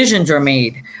decisions are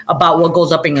made about what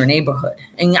goes up in your neighborhood.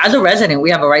 And as a resident,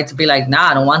 we have a right to be like,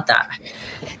 nah, I don't want that.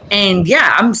 And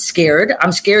yeah, I'm scared.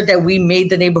 I'm scared that we made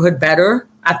the neighborhood better.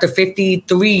 After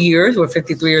 53 years, we're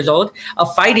 53 years old,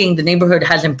 of fighting, the neighborhood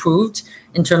has improved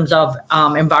in terms of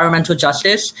environmental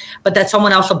justice, but that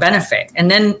someone else will benefit. And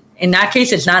then in that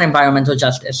case, it's not environmental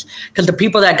justice because the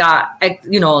people that got,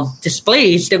 you know,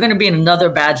 displaced, they're going to be in another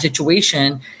bad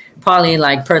situation, probably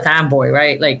like Perth Amboy,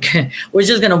 right? Like we're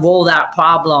just going to roll that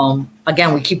problem.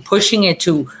 Again, we keep pushing it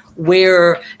to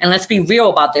where, and let's be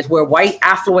real about this, where white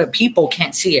affluent people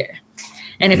can't see it.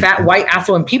 And if that white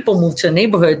affluent people move to the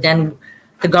neighborhood, then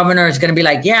the governor is going to be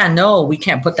like, yeah, no, we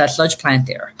can't put that sludge plant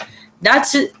there.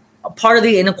 That's a part of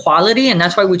the inequality. And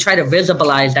that's why we try to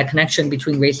visibilize that connection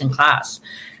between race and class,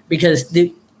 because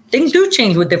things do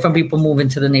change with different people move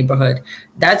into the neighborhood.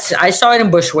 I saw it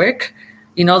in Bushwick.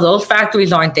 You know, those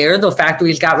factories aren't there. Those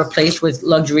factories got replaced with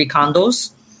luxury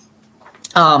condos.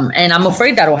 And I'm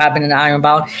afraid that will happen in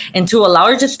Ironbound. And to a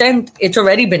large extent, it's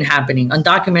already been happening.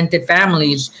 Undocumented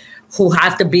families who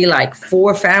have to be like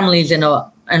 4 families in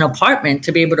an apartment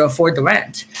to be able to afford the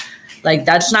rent. Like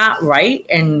that's not right.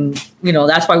 And, you know,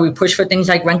 that's why we push for things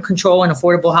like rent control and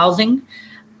affordable housing.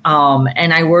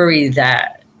 And I worry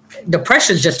that the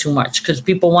pressure is just too much because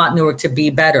people want Newark to be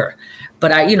better.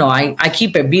 But I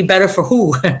keep it, be better for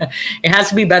who? It has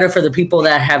to be better for the people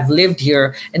that have lived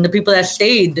here and the people that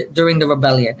stayed during the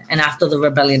rebellion and after the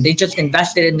rebellion. They just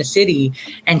invested in the city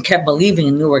and kept believing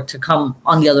in Newark to come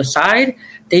on the other side.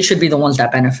 They should be the ones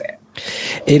that benefit.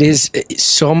 It is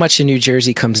so much in New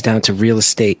Jersey comes down to real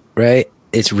estate, right?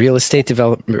 It's real estate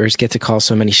developers get to call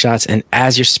so many shots. And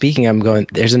as you're speaking, I'm going,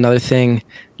 there's another thing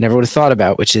never would have thought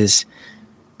about, which is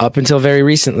up until very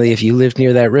recently, if you lived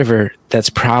near that river, that's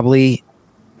probably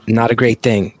not a great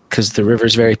thing because the river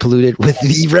is very polluted with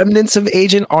the remnants of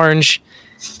Agent Orange.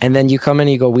 And then you come in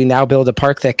and you go, we now build a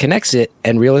park that connects it.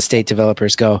 And real estate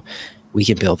developers go, we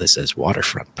can build this as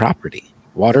waterfront property.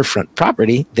 Waterfront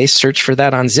property, they search for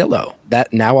that on Zillow.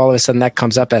 That now all of a sudden that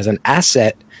comes up as an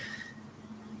asset.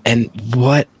 And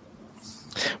what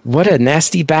a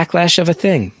nasty backlash of a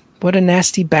thing. What a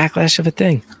nasty backlash of a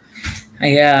thing.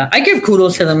 Yeah, I give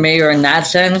kudos to the mayor in that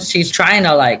sense. He's trying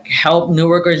to like help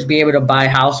Newarkers be able to buy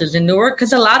houses in Newark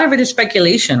because a lot of it is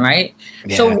speculation, right?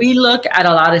 Yeah. So we look at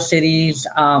a lot of cities,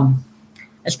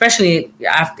 especially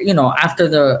after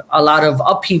a lot of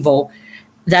upheaval,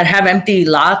 that have empty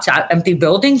lots, empty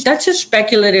buildings. That's just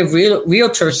speculative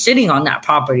realtors sitting on that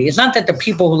property. It's not that the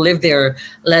people who live there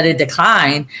let it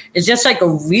decline. It's just like a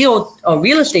real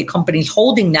estate company's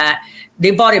holding that.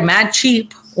 They bought it mad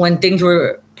cheap when things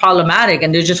were problematic,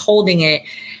 and they're just holding it,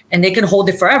 and they can hold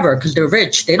it forever because they're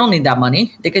rich. They don't need that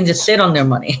money. They can just sit on their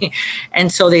money.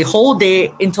 And so they hold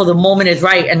it until the moment is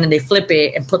right, and then they flip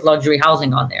it and put luxury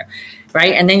housing on there,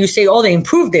 right? And then you say, oh, they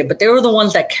improved it, but they were the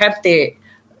ones that kept it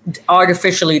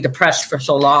artificially depressed for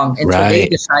so long until they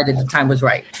decided the time was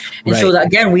right. And so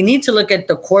again, we need to look at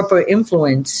the corporate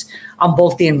influence on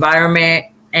both the environment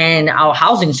and our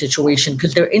housing situation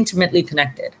because they're intimately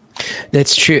connected.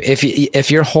 That's true.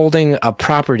 If you're holding a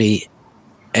property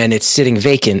and it's sitting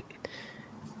vacant,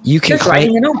 you can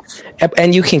claim,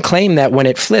 and you can claim that when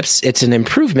it flips, it's an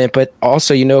improvement. But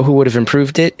also, who would have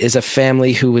improved it is a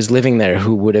family who was living there,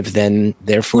 who would have then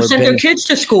therefore who sent their kids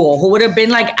to school, who would have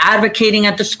been like advocating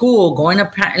at the school, going to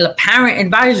parent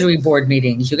advisory board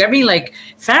meetings. You get me? Like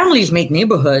families make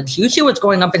neighborhoods. You see what's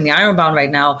going up in the Ironbound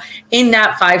right now in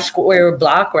that 5 square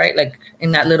block, right? Like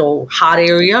in that little hot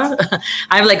area.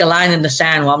 I have like a line in the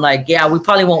sand where I'm like, yeah, we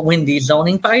probably won't win these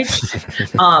zoning fights.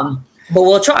 But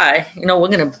we'll try. We're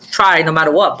gonna try no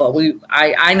matter what. But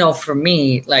I know for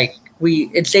me, like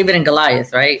it's David and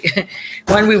Goliath, right?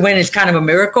 When we win is kind of a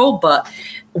miracle. But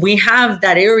we have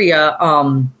that area.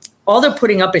 All they're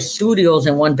putting up is studios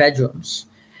and 1-bedrooms,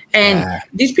 and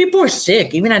these people are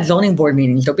sick. Even at zoning board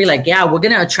meetings, they'll be like, "Yeah, we're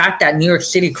gonna attract that New York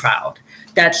City crowd."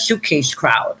 that suitcase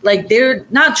crowd. Like they're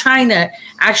not trying to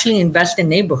actually invest in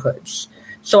neighborhoods.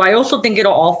 So I also think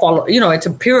it'll all fall, it's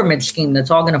a pyramid scheme that's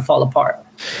all going to fall apart.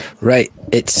 Right.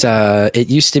 It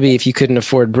used to be if you couldn't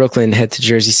afford Brooklyn, head to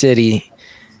Jersey City.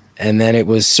 And then it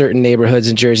was certain neighborhoods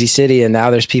in Jersey City. And now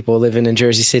there's people living in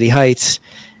Jersey City Heights.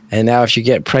 And now if you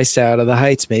get priced out of the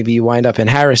Heights, maybe you wind up in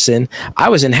Harrison. I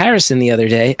was in Harrison the other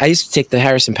day. I used to take the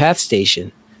Harrison Path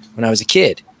station when I was a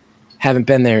kid. Haven't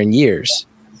been there in years.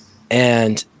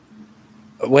 And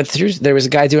went through, there was a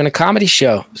guy doing a comedy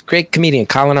show. Great comedian,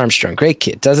 Colin Armstrong, great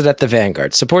kid, does it at the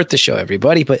Vanguard. Support the show,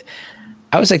 everybody. But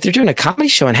I was like, they're doing a comedy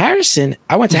show in Harrison.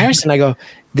 I went to Harrison. I go,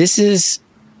 this is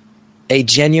a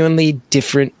genuinely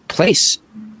different place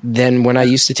than when I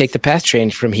used to take the PATH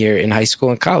train from here in high school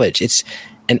and college. It's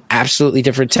an absolutely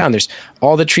different town. There's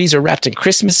all the trees are wrapped in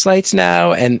Christmas lights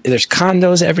now, and there's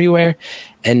condos everywhere.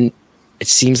 And it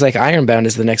seems like Ironbound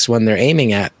is the next one they're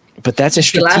aiming at. But that's a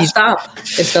strategic last stop.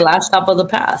 It's the last stop of the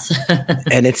path.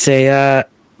 And it's a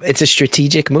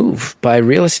strategic move by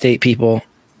real estate people.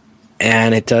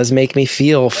 And it does make me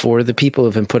feel for the people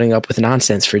who've been putting up with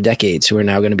nonsense for decades who are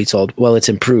now going to be told, well, it's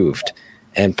improved.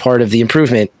 And part of the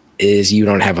improvement is you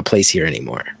don't have a place here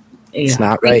anymore. Yeah. It's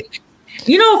not right.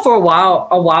 For a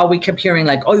while we kept hearing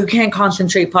like, oh, you can't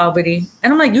concentrate poverty.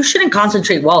 And I'm like, you shouldn't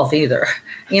concentrate wealth either.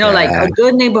 Like a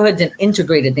good neighborhood's an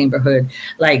integrated neighborhood.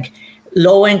 Like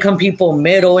low income people,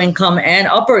 middle income, and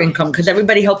upper income, because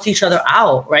everybody helps each other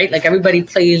out, right? Like everybody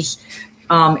is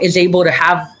able to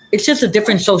have, it's just a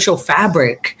different social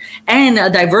fabric and a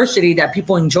diversity that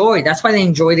people enjoy. That's why they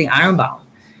enjoy the Ironbound,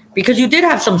 because you did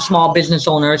have some small business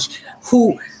owners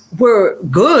who were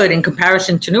good in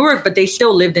comparison to Newark, but they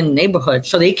still lived in the neighborhood.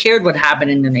 So they cared what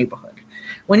happened in the neighborhood.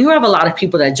 When you have a lot of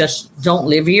people that just don't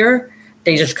live here,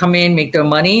 they just come in, make their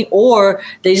money, or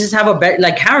they just have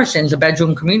like Harrison's a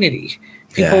bedroom community.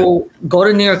 People go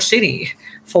to New York City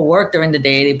for work during the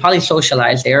day. They probably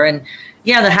socialize there. And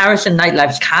yeah, the Harrison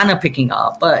nightlife's kind of picking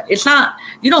up, but it's not,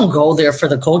 you don't go there for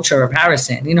the culture of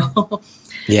Harrison,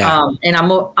 Yeah. And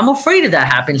I'm afraid if that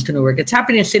happens to Newark. It's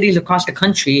happening in cities across the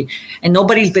country, and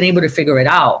nobody's been able to figure it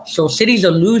out. So cities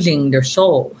are losing their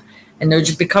soul, and they're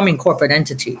just becoming corporate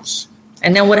entities.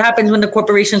 And then what happens when the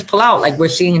corporations pull out, like we're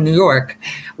seeing in New York,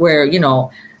 where,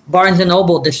 Barnes &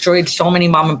 Noble destroyed so many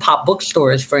mom and pop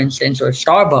bookstores, for instance, or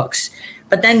Starbucks.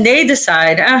 But then they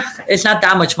decide, it's not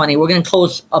that much money. We're going to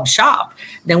close up shop.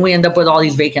 Then we end up with all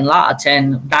these vacant lots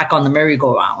and back on the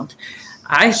merry-go-round.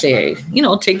 I say,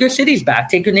 take your cities back,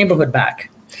 take your neighborhood back,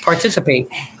 participate.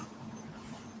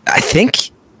 I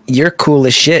think you're cool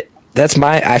as shit.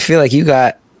 I feel like you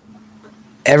got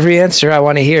every answer I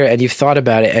want to hear, and you've thought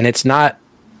about it, and it's not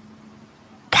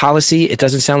policy. It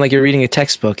doesn't sound like you're reading a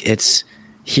textbook. It's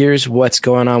here's what's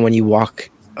going on when you walk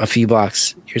a few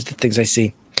blocks. Here's the things I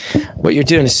see. What you're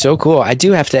doing is so cool. I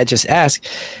do have to just ask.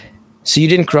 So you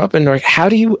didn't grow up in Newark. How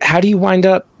do you wind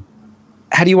up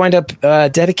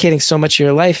dedicating so much of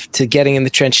your life to getting in the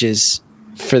trenches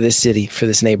for this city, for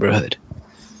this neighborhood?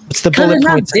 What's the bullet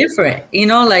point? It's not different.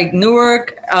 Like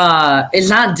Newark is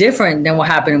not different than what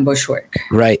happened in Bushwick.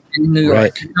 Right. In New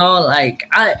York. Right.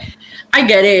 I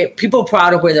get it. People are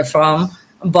proud of where they're from,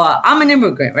 but I'm an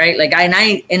immigrant, right? Like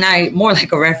I more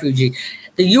like a refugee.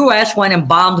 The U.S. went and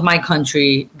bombed my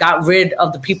country, got rid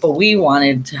of the people we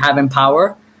wanted to have in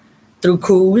power through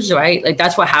coups, right? Like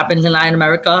that's what happens in Latin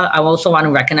America. I also want to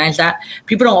recognize that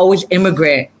people don't always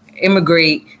immigrate,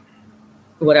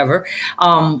 whatever,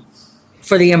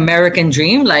 for the American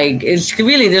dream. Like it's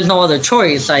really, there's no other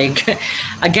choice. Like,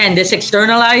 again, this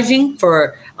externalizing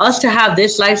for us to have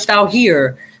this lifestyle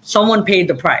here, someone paid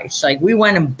the price. Like we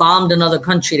went and bombed another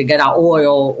country to get our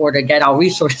oil or to get our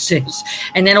resources.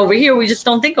 And then over here, we just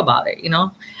don't think about it,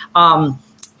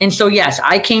 And so, yes,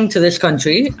 I came to this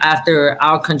country after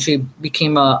our country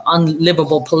became an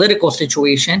unlivable political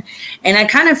situation. And I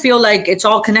kind of feel like it's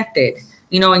all connected,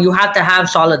 and you have to have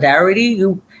solidarity.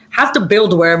 You have to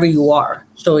build wherever you are.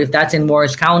 So if that's in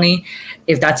Morris County,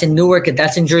 if that's in Newark, if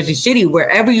that's in Jersey City,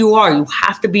 wherever you are, you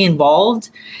have to be involved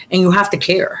and you have to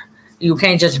care. You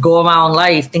can't just go around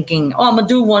life thinking, oh, I'm going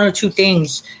to do one or two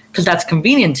things because that's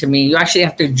convenient to me. You actually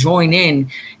have to join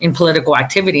in political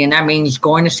activity. And that means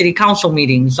going to city council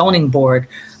meetings, zoning board,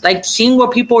 like seeing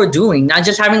what people are doing, not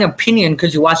just having an opinion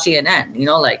because you watch CNN,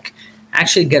 like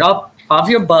actually get up off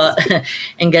your butt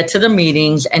and get to the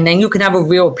meetings. And then you can have a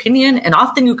real opinion. And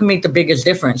often you can make the biggest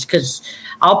difference because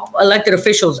our elected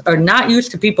officials are not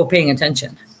used to people paying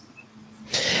attention.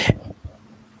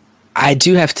 I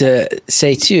do have to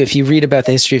say, too, if you read about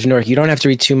the history of Newark, you don't have to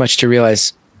read too much to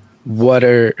realize what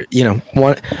are,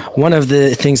 one of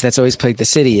the things that's always plagued the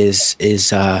city is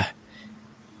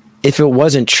if it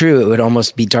wasn't true, it would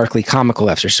almost be darkly comical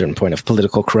after a certain point of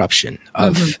political corruption,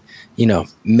 of,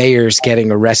 mayors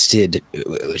getting arrested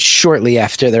shortly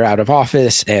after they're out of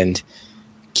office, and,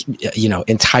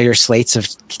 entire slates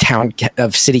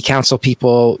of city council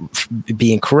people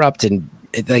being corrupt. And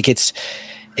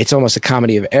it's almost a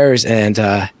comedy of errors. And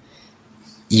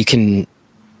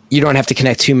you don't have to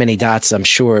connect too many dots, I'm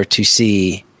sure, to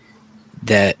see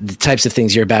that the types of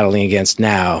things you're battling against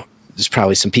now, there's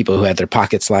probably some people who had their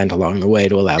pockets lined along the way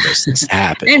to allow those things to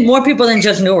happen. And more people than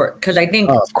just Newark, because I think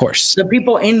of course, the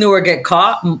people in Newark get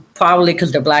caught probably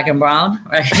because they're black and brown,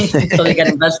 right? So they get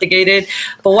investigated.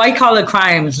 But white collar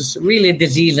crimes is really a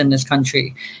disease in this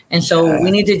country. And so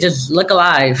we need to just look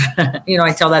alive.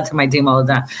 I tell that to my team all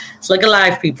the time. Just look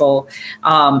alive, people,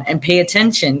 and pay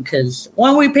attention, because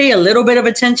when we pay a little bit of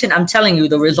attention, I'm telling you,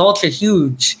 the results are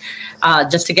huge.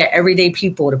 Just to get everyday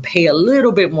people to pay a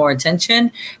little bit more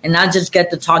attention and not just get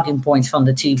the talking points from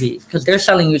the TV, because they're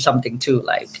selling you something too.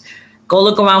 Like, go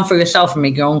look around for yourself and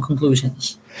make your own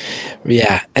conclusions.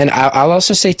 Yeah. And I'll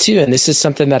also say too, and this is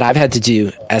something that I've had to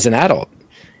do as an adult,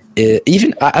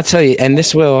 I'll tell you, and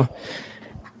this will,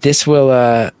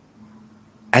 I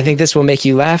think this will make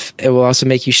you laugh. It will also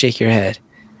make you shake your head.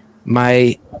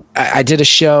 I did a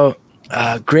show,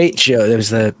 great show. There was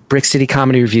the Brick City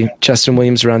Comedy Review. Justin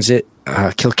Williams runs it.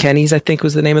 Kilkenny's, I think,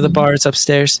 was the name of the bar. It's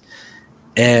upstairs.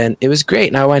 And it was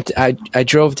great. And I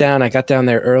drove down. I got down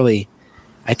there early.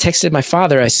 I texted my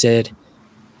father. I said,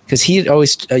 because he had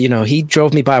always, he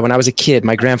drove me by when I was a kid.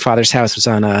 My grandfather's house was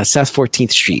on South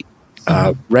 14th Street,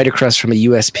 right across from a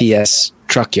USPS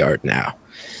truck yard now.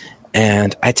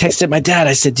 And I texted my dad.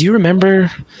 I said, do you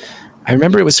remember? I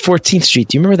remember it was 14th Street.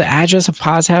 Do you remember the address of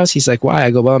Pa's house? He's like, why?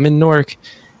 I go, well, I'm in Newark.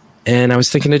 And I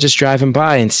was thinking of just driving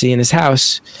by and seeing his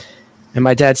house. And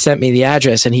my dad sent me the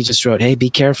address, and he just wrote, hey, be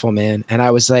careful, man. And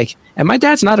I was like, and my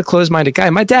dad's not a closed-minded guy.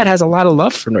 My dad has a lot of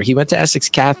love for Newark. He went to Essex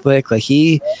Catholic. Like,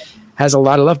 he has a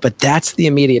lot of love, but that's the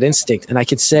immediate instinct. And I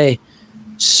could say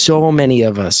so many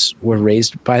of us were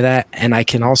raised by that. And I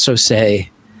can also say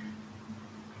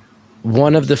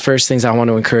one of the first things I want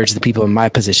to encourage the people in my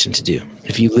position to do,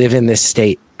 if you live in this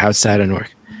state outside of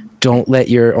Newark, don't let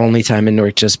your only time in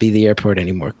Newark just be the airport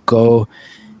anymore. Go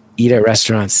eat at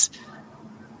restaurants.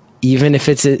 Even if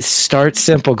start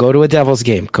simple, go to a Devils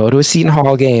game, go to a Seton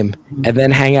Hall game, and then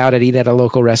hang out and eat at a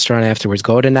local restaurant afterwards.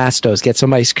 Go to Nasto's, get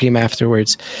some ice cream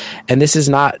afterwards. And this is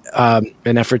not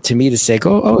an effort to me to say,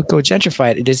 go gentrify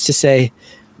it. It is to say,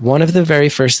 one of the very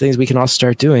first things we can all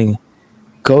start doing,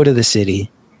 go to the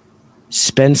city,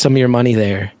 spend some of your money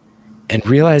there, and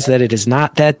realize that it is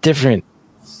not that different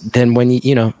than when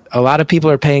a lot of people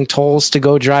are paying tolls to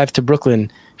go drive to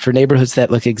Brooklyn for neighborhoods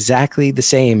that look exactly the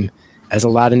same as a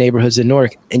lot of neighborhoods in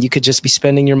Newark, and you could just be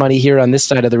spending your money here on this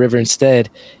side of the river instead.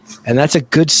 And that's a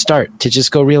good start to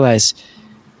just go realize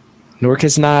Newark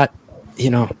is not,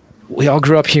 we all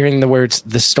grew up hearing the words,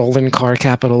 the stolen car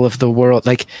capital of the world.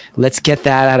 Like, let's get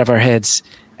that out of our heads.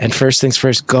 And first things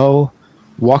first, go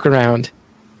walk around,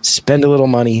 spend a little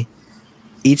money,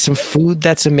 eat some food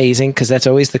that's amazing, because that's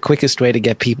always the quickest way to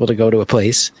get people to go to a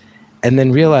place. And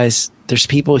then realize there's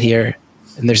people here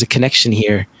and there's a connection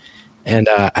here. And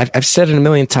I've said it a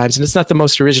million times, and it's not the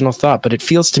most original thought, but it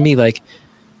feels to me like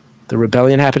the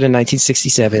rebellion happened in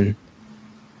 1967,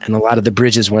 and a lot of the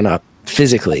bridges went up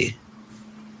physically.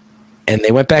 And they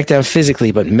went back down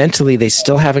physically, but mentally they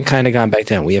still haven't kind of gone back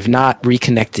down. We have not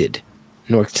reconnected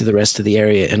Newark to the rest of the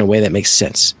area in a way that makes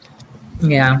sense.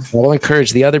 Yeah. I'll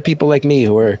encourage the other people like me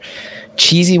who are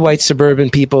cheesy white suburban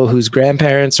people whose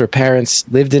grandparents or parents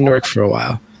lived in Newark for a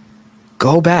while.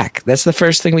 Go back. That's the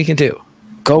first thing we can do.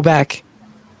 Go back,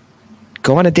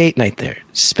 go on a date night there,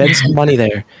 spend some money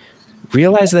there,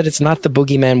 realize that it's not the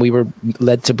boogeyman we were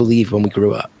led to believe when we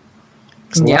grew up.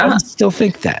 Yeah. I still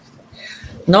think that.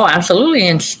 No, absolutely.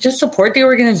 And just support the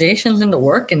organizations and the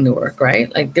work in Newark,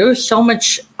 right? Like, there's so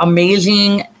much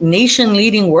amazing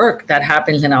nation-leading work that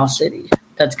happens in our city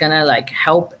that's going to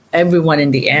help everyone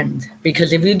in the end.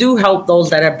 Because if you do help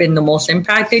those that have been the most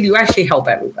impacted, you actually help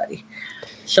everybody.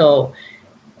 So,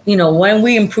 when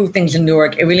we improve things in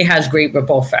Newark, it really has great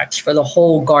ripple effects for the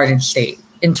whole Garden State.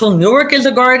 Until Newark is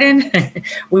a garden,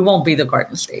 we won't be the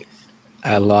Garden State.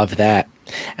 I love that.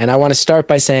 And I want to start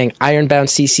by saying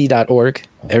ironboundcc.org.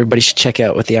 Everybody should check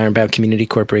out what the Ironbound Community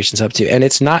Corporation is up to. And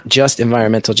it's not just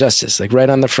environmental justice. Like, right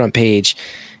on the front page,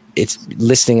 it's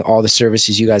listing all the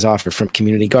services you guys offer, from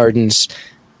community gardens,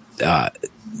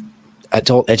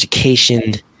 adult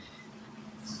education,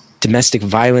 domestic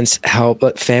violence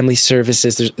help, family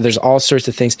services. There's all sorts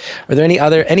of things. Are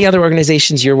there any other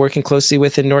organizations you're working closely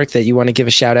with in Newark that you want to give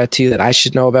a shout out to that I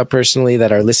should know about personally,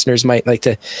 that our listeners might like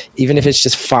to, even if it's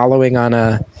just following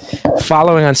on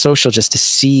social, just to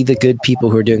see the good people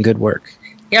who are doing good work?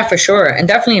 Yeah, for sure. And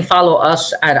definitely follow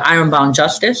us at Ironbound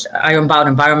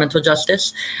Environmental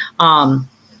Justice.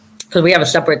 Because we have a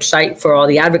separate site for all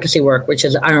the advocacy work, which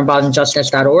is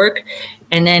ironboundinjustice.org.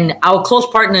 And then our close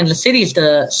partner in the city is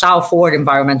the South Ward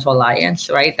Environmental Alliance,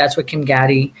 right? That's with Kim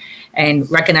Gaddy.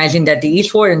 And recognizing that the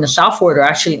East Ward and the South Ward are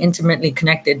actually intimately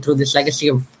connected through this legacy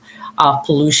of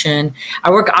pollution.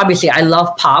 I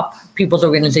love POP, People's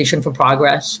Organization for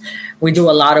Progress. We do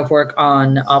a lot of work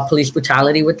on police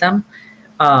brutality with them.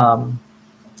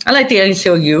 I like the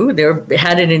ACLU.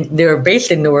 They're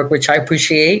based in Newark, which I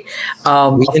appreciate.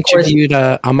 We interviewed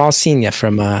Amal Sina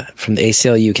from the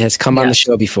ACLU. He has come on the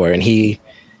show before, and he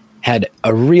had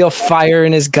a real fire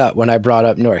in his gut when I brought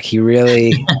up Newark. He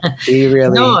really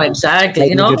no,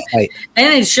 exactly. And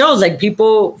it shows like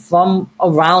people from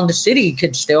around the city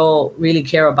could still really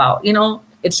care about.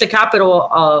 It's the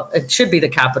capital. It should be the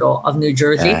capital of New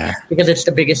Jersey because it's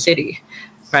the biggest city,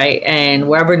 right? And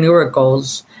wherever Newark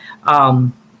goes,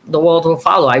 the world will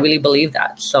follow. I really believe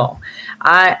that. So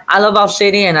I love our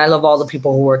city, and I love all the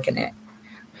people who work in it.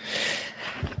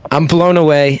 I'm blown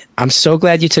away. I'm so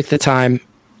glad you took the time.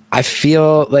 I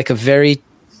feel like part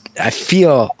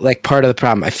of the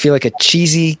problem. I feel like a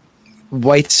cheesy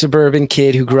white suburban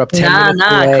kid who grew up 10 minutes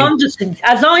away. Come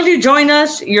as long as you join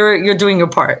us, you're doing your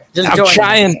part.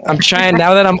 I'm trying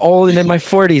now that I'm old and in my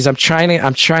 40s. I'm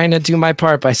trying to do my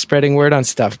part by spreading word on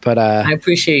stuff. But I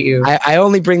appreciate you. I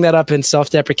only bring that up in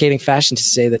self-deprecating fashion to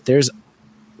say that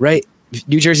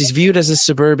New Jersey's viewed as a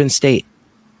suburban state.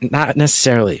 Not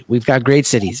necessarily. We've got great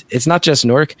cities. It's not just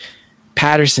Newark,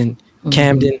 Patterson,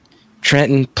 Camden,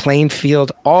 Trenton,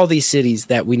 Plainfield, all these cities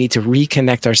that we need to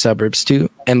reconnect our suburbs to.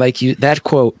 And that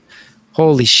quote,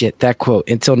 holy shit, that quote,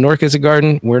 until Newark is a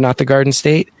garden, we're not the garden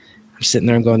state. I'm sitting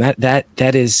there and going,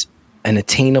 that is an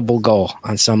attainable goal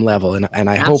on some level. And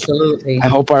I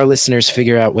hope our listeners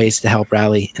figure out ways to help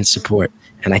rally and support.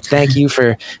 And I thank you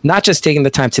for not just taking the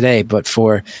time today, but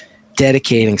for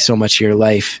dedicating so much of your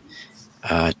life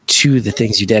to the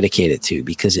things you dedicate it to,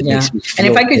 because it makes me feel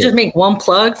And if I could just make one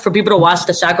plug for people to watch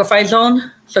The Sacrifice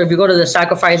Zone. So if you go to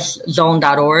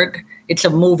thesacrificezone.org, it's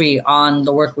a movie on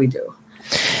the work we do.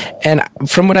 And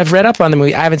from what I've read up on the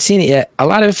movie, I haven't seen it yet. A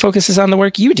lot of it focuses on the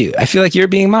work you do. I feel like you're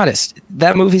being modest.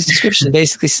 That movie's description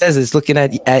basically says it's looking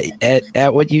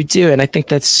at what you do. And I think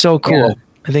that's so cool. Yeah.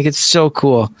 I think it's so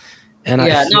cool. And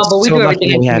but we do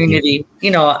everything in community.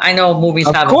 I know movies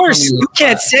have. Of course, you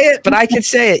can't say it, but I can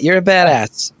say it. You're a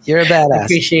badass. I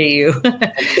appreciate you.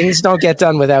 Things don't get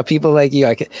done without people like you.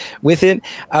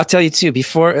 I'll tell you too.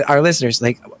 Before our listeners,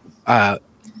 the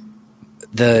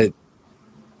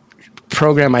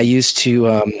program I used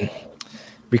to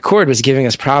record was giving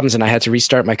us problems, and I had to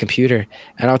restart my computer.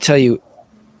 And I'll tell you,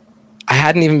 I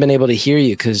hadn't even been able to hear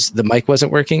you because the mic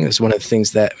wasn't working. It was one of the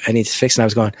things that I need to fix, and I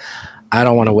was going, I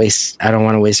don't want to waste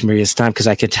Maria's time, because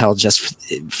I could tell just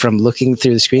from looking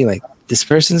through the screen, like, this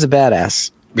person's a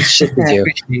badass. What shit to do?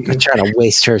 I'm not trying to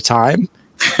waste her time.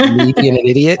 Me being an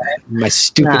idiot, my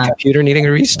stupid computer needing a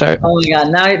restart. Oh my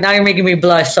God! Now you're making me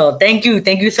blush. So thank you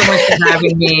so much for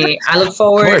having me. I look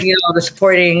forward, to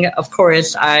supporting. Of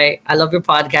course, I love your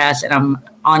podcast, and I'm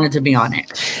honored to be on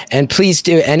it. And please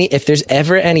do if there's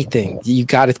ever anything, you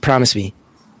got to promise me.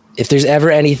 If there's ever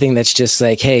anything that's just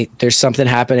like, hey, there's something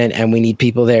happening and we need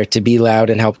people there to be loud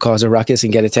and help cause a ruckus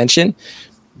and get attention,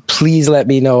 please let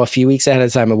me know a few weeks ahead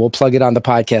of time, and we'll plug it on the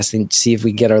podcast and see if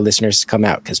we can get our listeners to come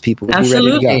out, because people will be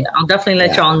ready to go. I'll definitely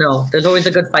let y'all know. There's always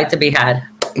a good fight to be had.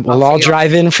 We'll all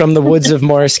drive in from the woods of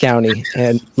Morris County,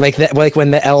 and like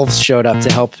when the elves showed up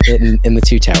to help in the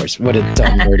Two Towers. What a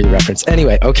dumb nerdy reference.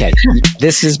 Anyway, okay.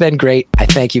 This has been great. I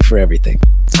thank you for everything.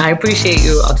 I appreciate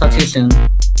you. I'll talk to you soon.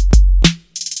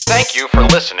 Thank you for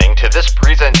listening to this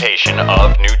presentation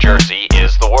of New Jersey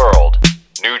is the World.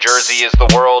 New Jersey is the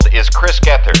World is Chris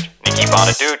Gethard, Nikki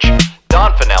Bonaduce,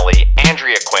 Don Finelli,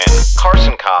 Andrea Quinn,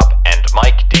 Carson Kopp, and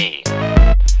Mike D.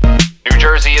 New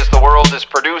Jersey is the World is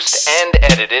produced and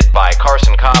edited by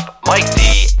Carson Kopp, Mike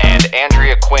D, and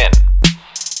Andrea Quinn.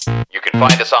 You can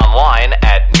find us online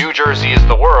at New Jersey is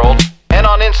the World and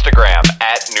on Instagram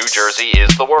at New Jersey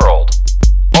is the World.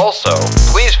 Also,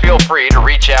 please feel free to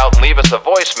reach out and leave us a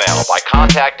voicemail by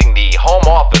contacting the home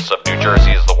office of New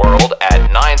Jersey is the World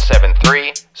at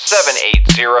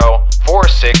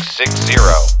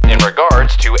 973-780-4660 in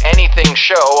regards to anything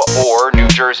show or New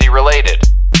Jersey related.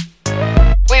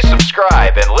 Please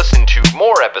subscribe and listen to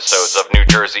more episodes of New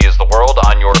Jersey is the World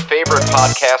on your favorite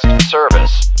podcast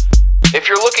service. If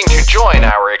you're looking to join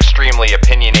our extremely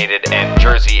opinionated and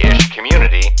Jersey-ish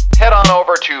community, head on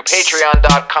over to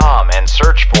patreon.com and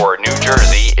search for New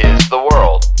Jersey is the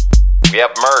World. We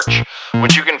have merch,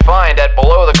 which you can find at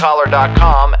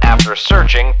belowthecollar.com after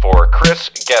searching for Chris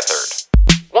Gethard.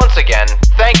 Once again,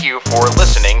 thank you for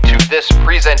listening to this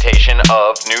presentation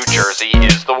of New Jersey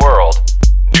is the World.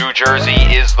 New Jersey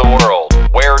is the world,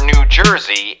 where New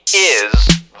Jersey is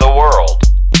the world.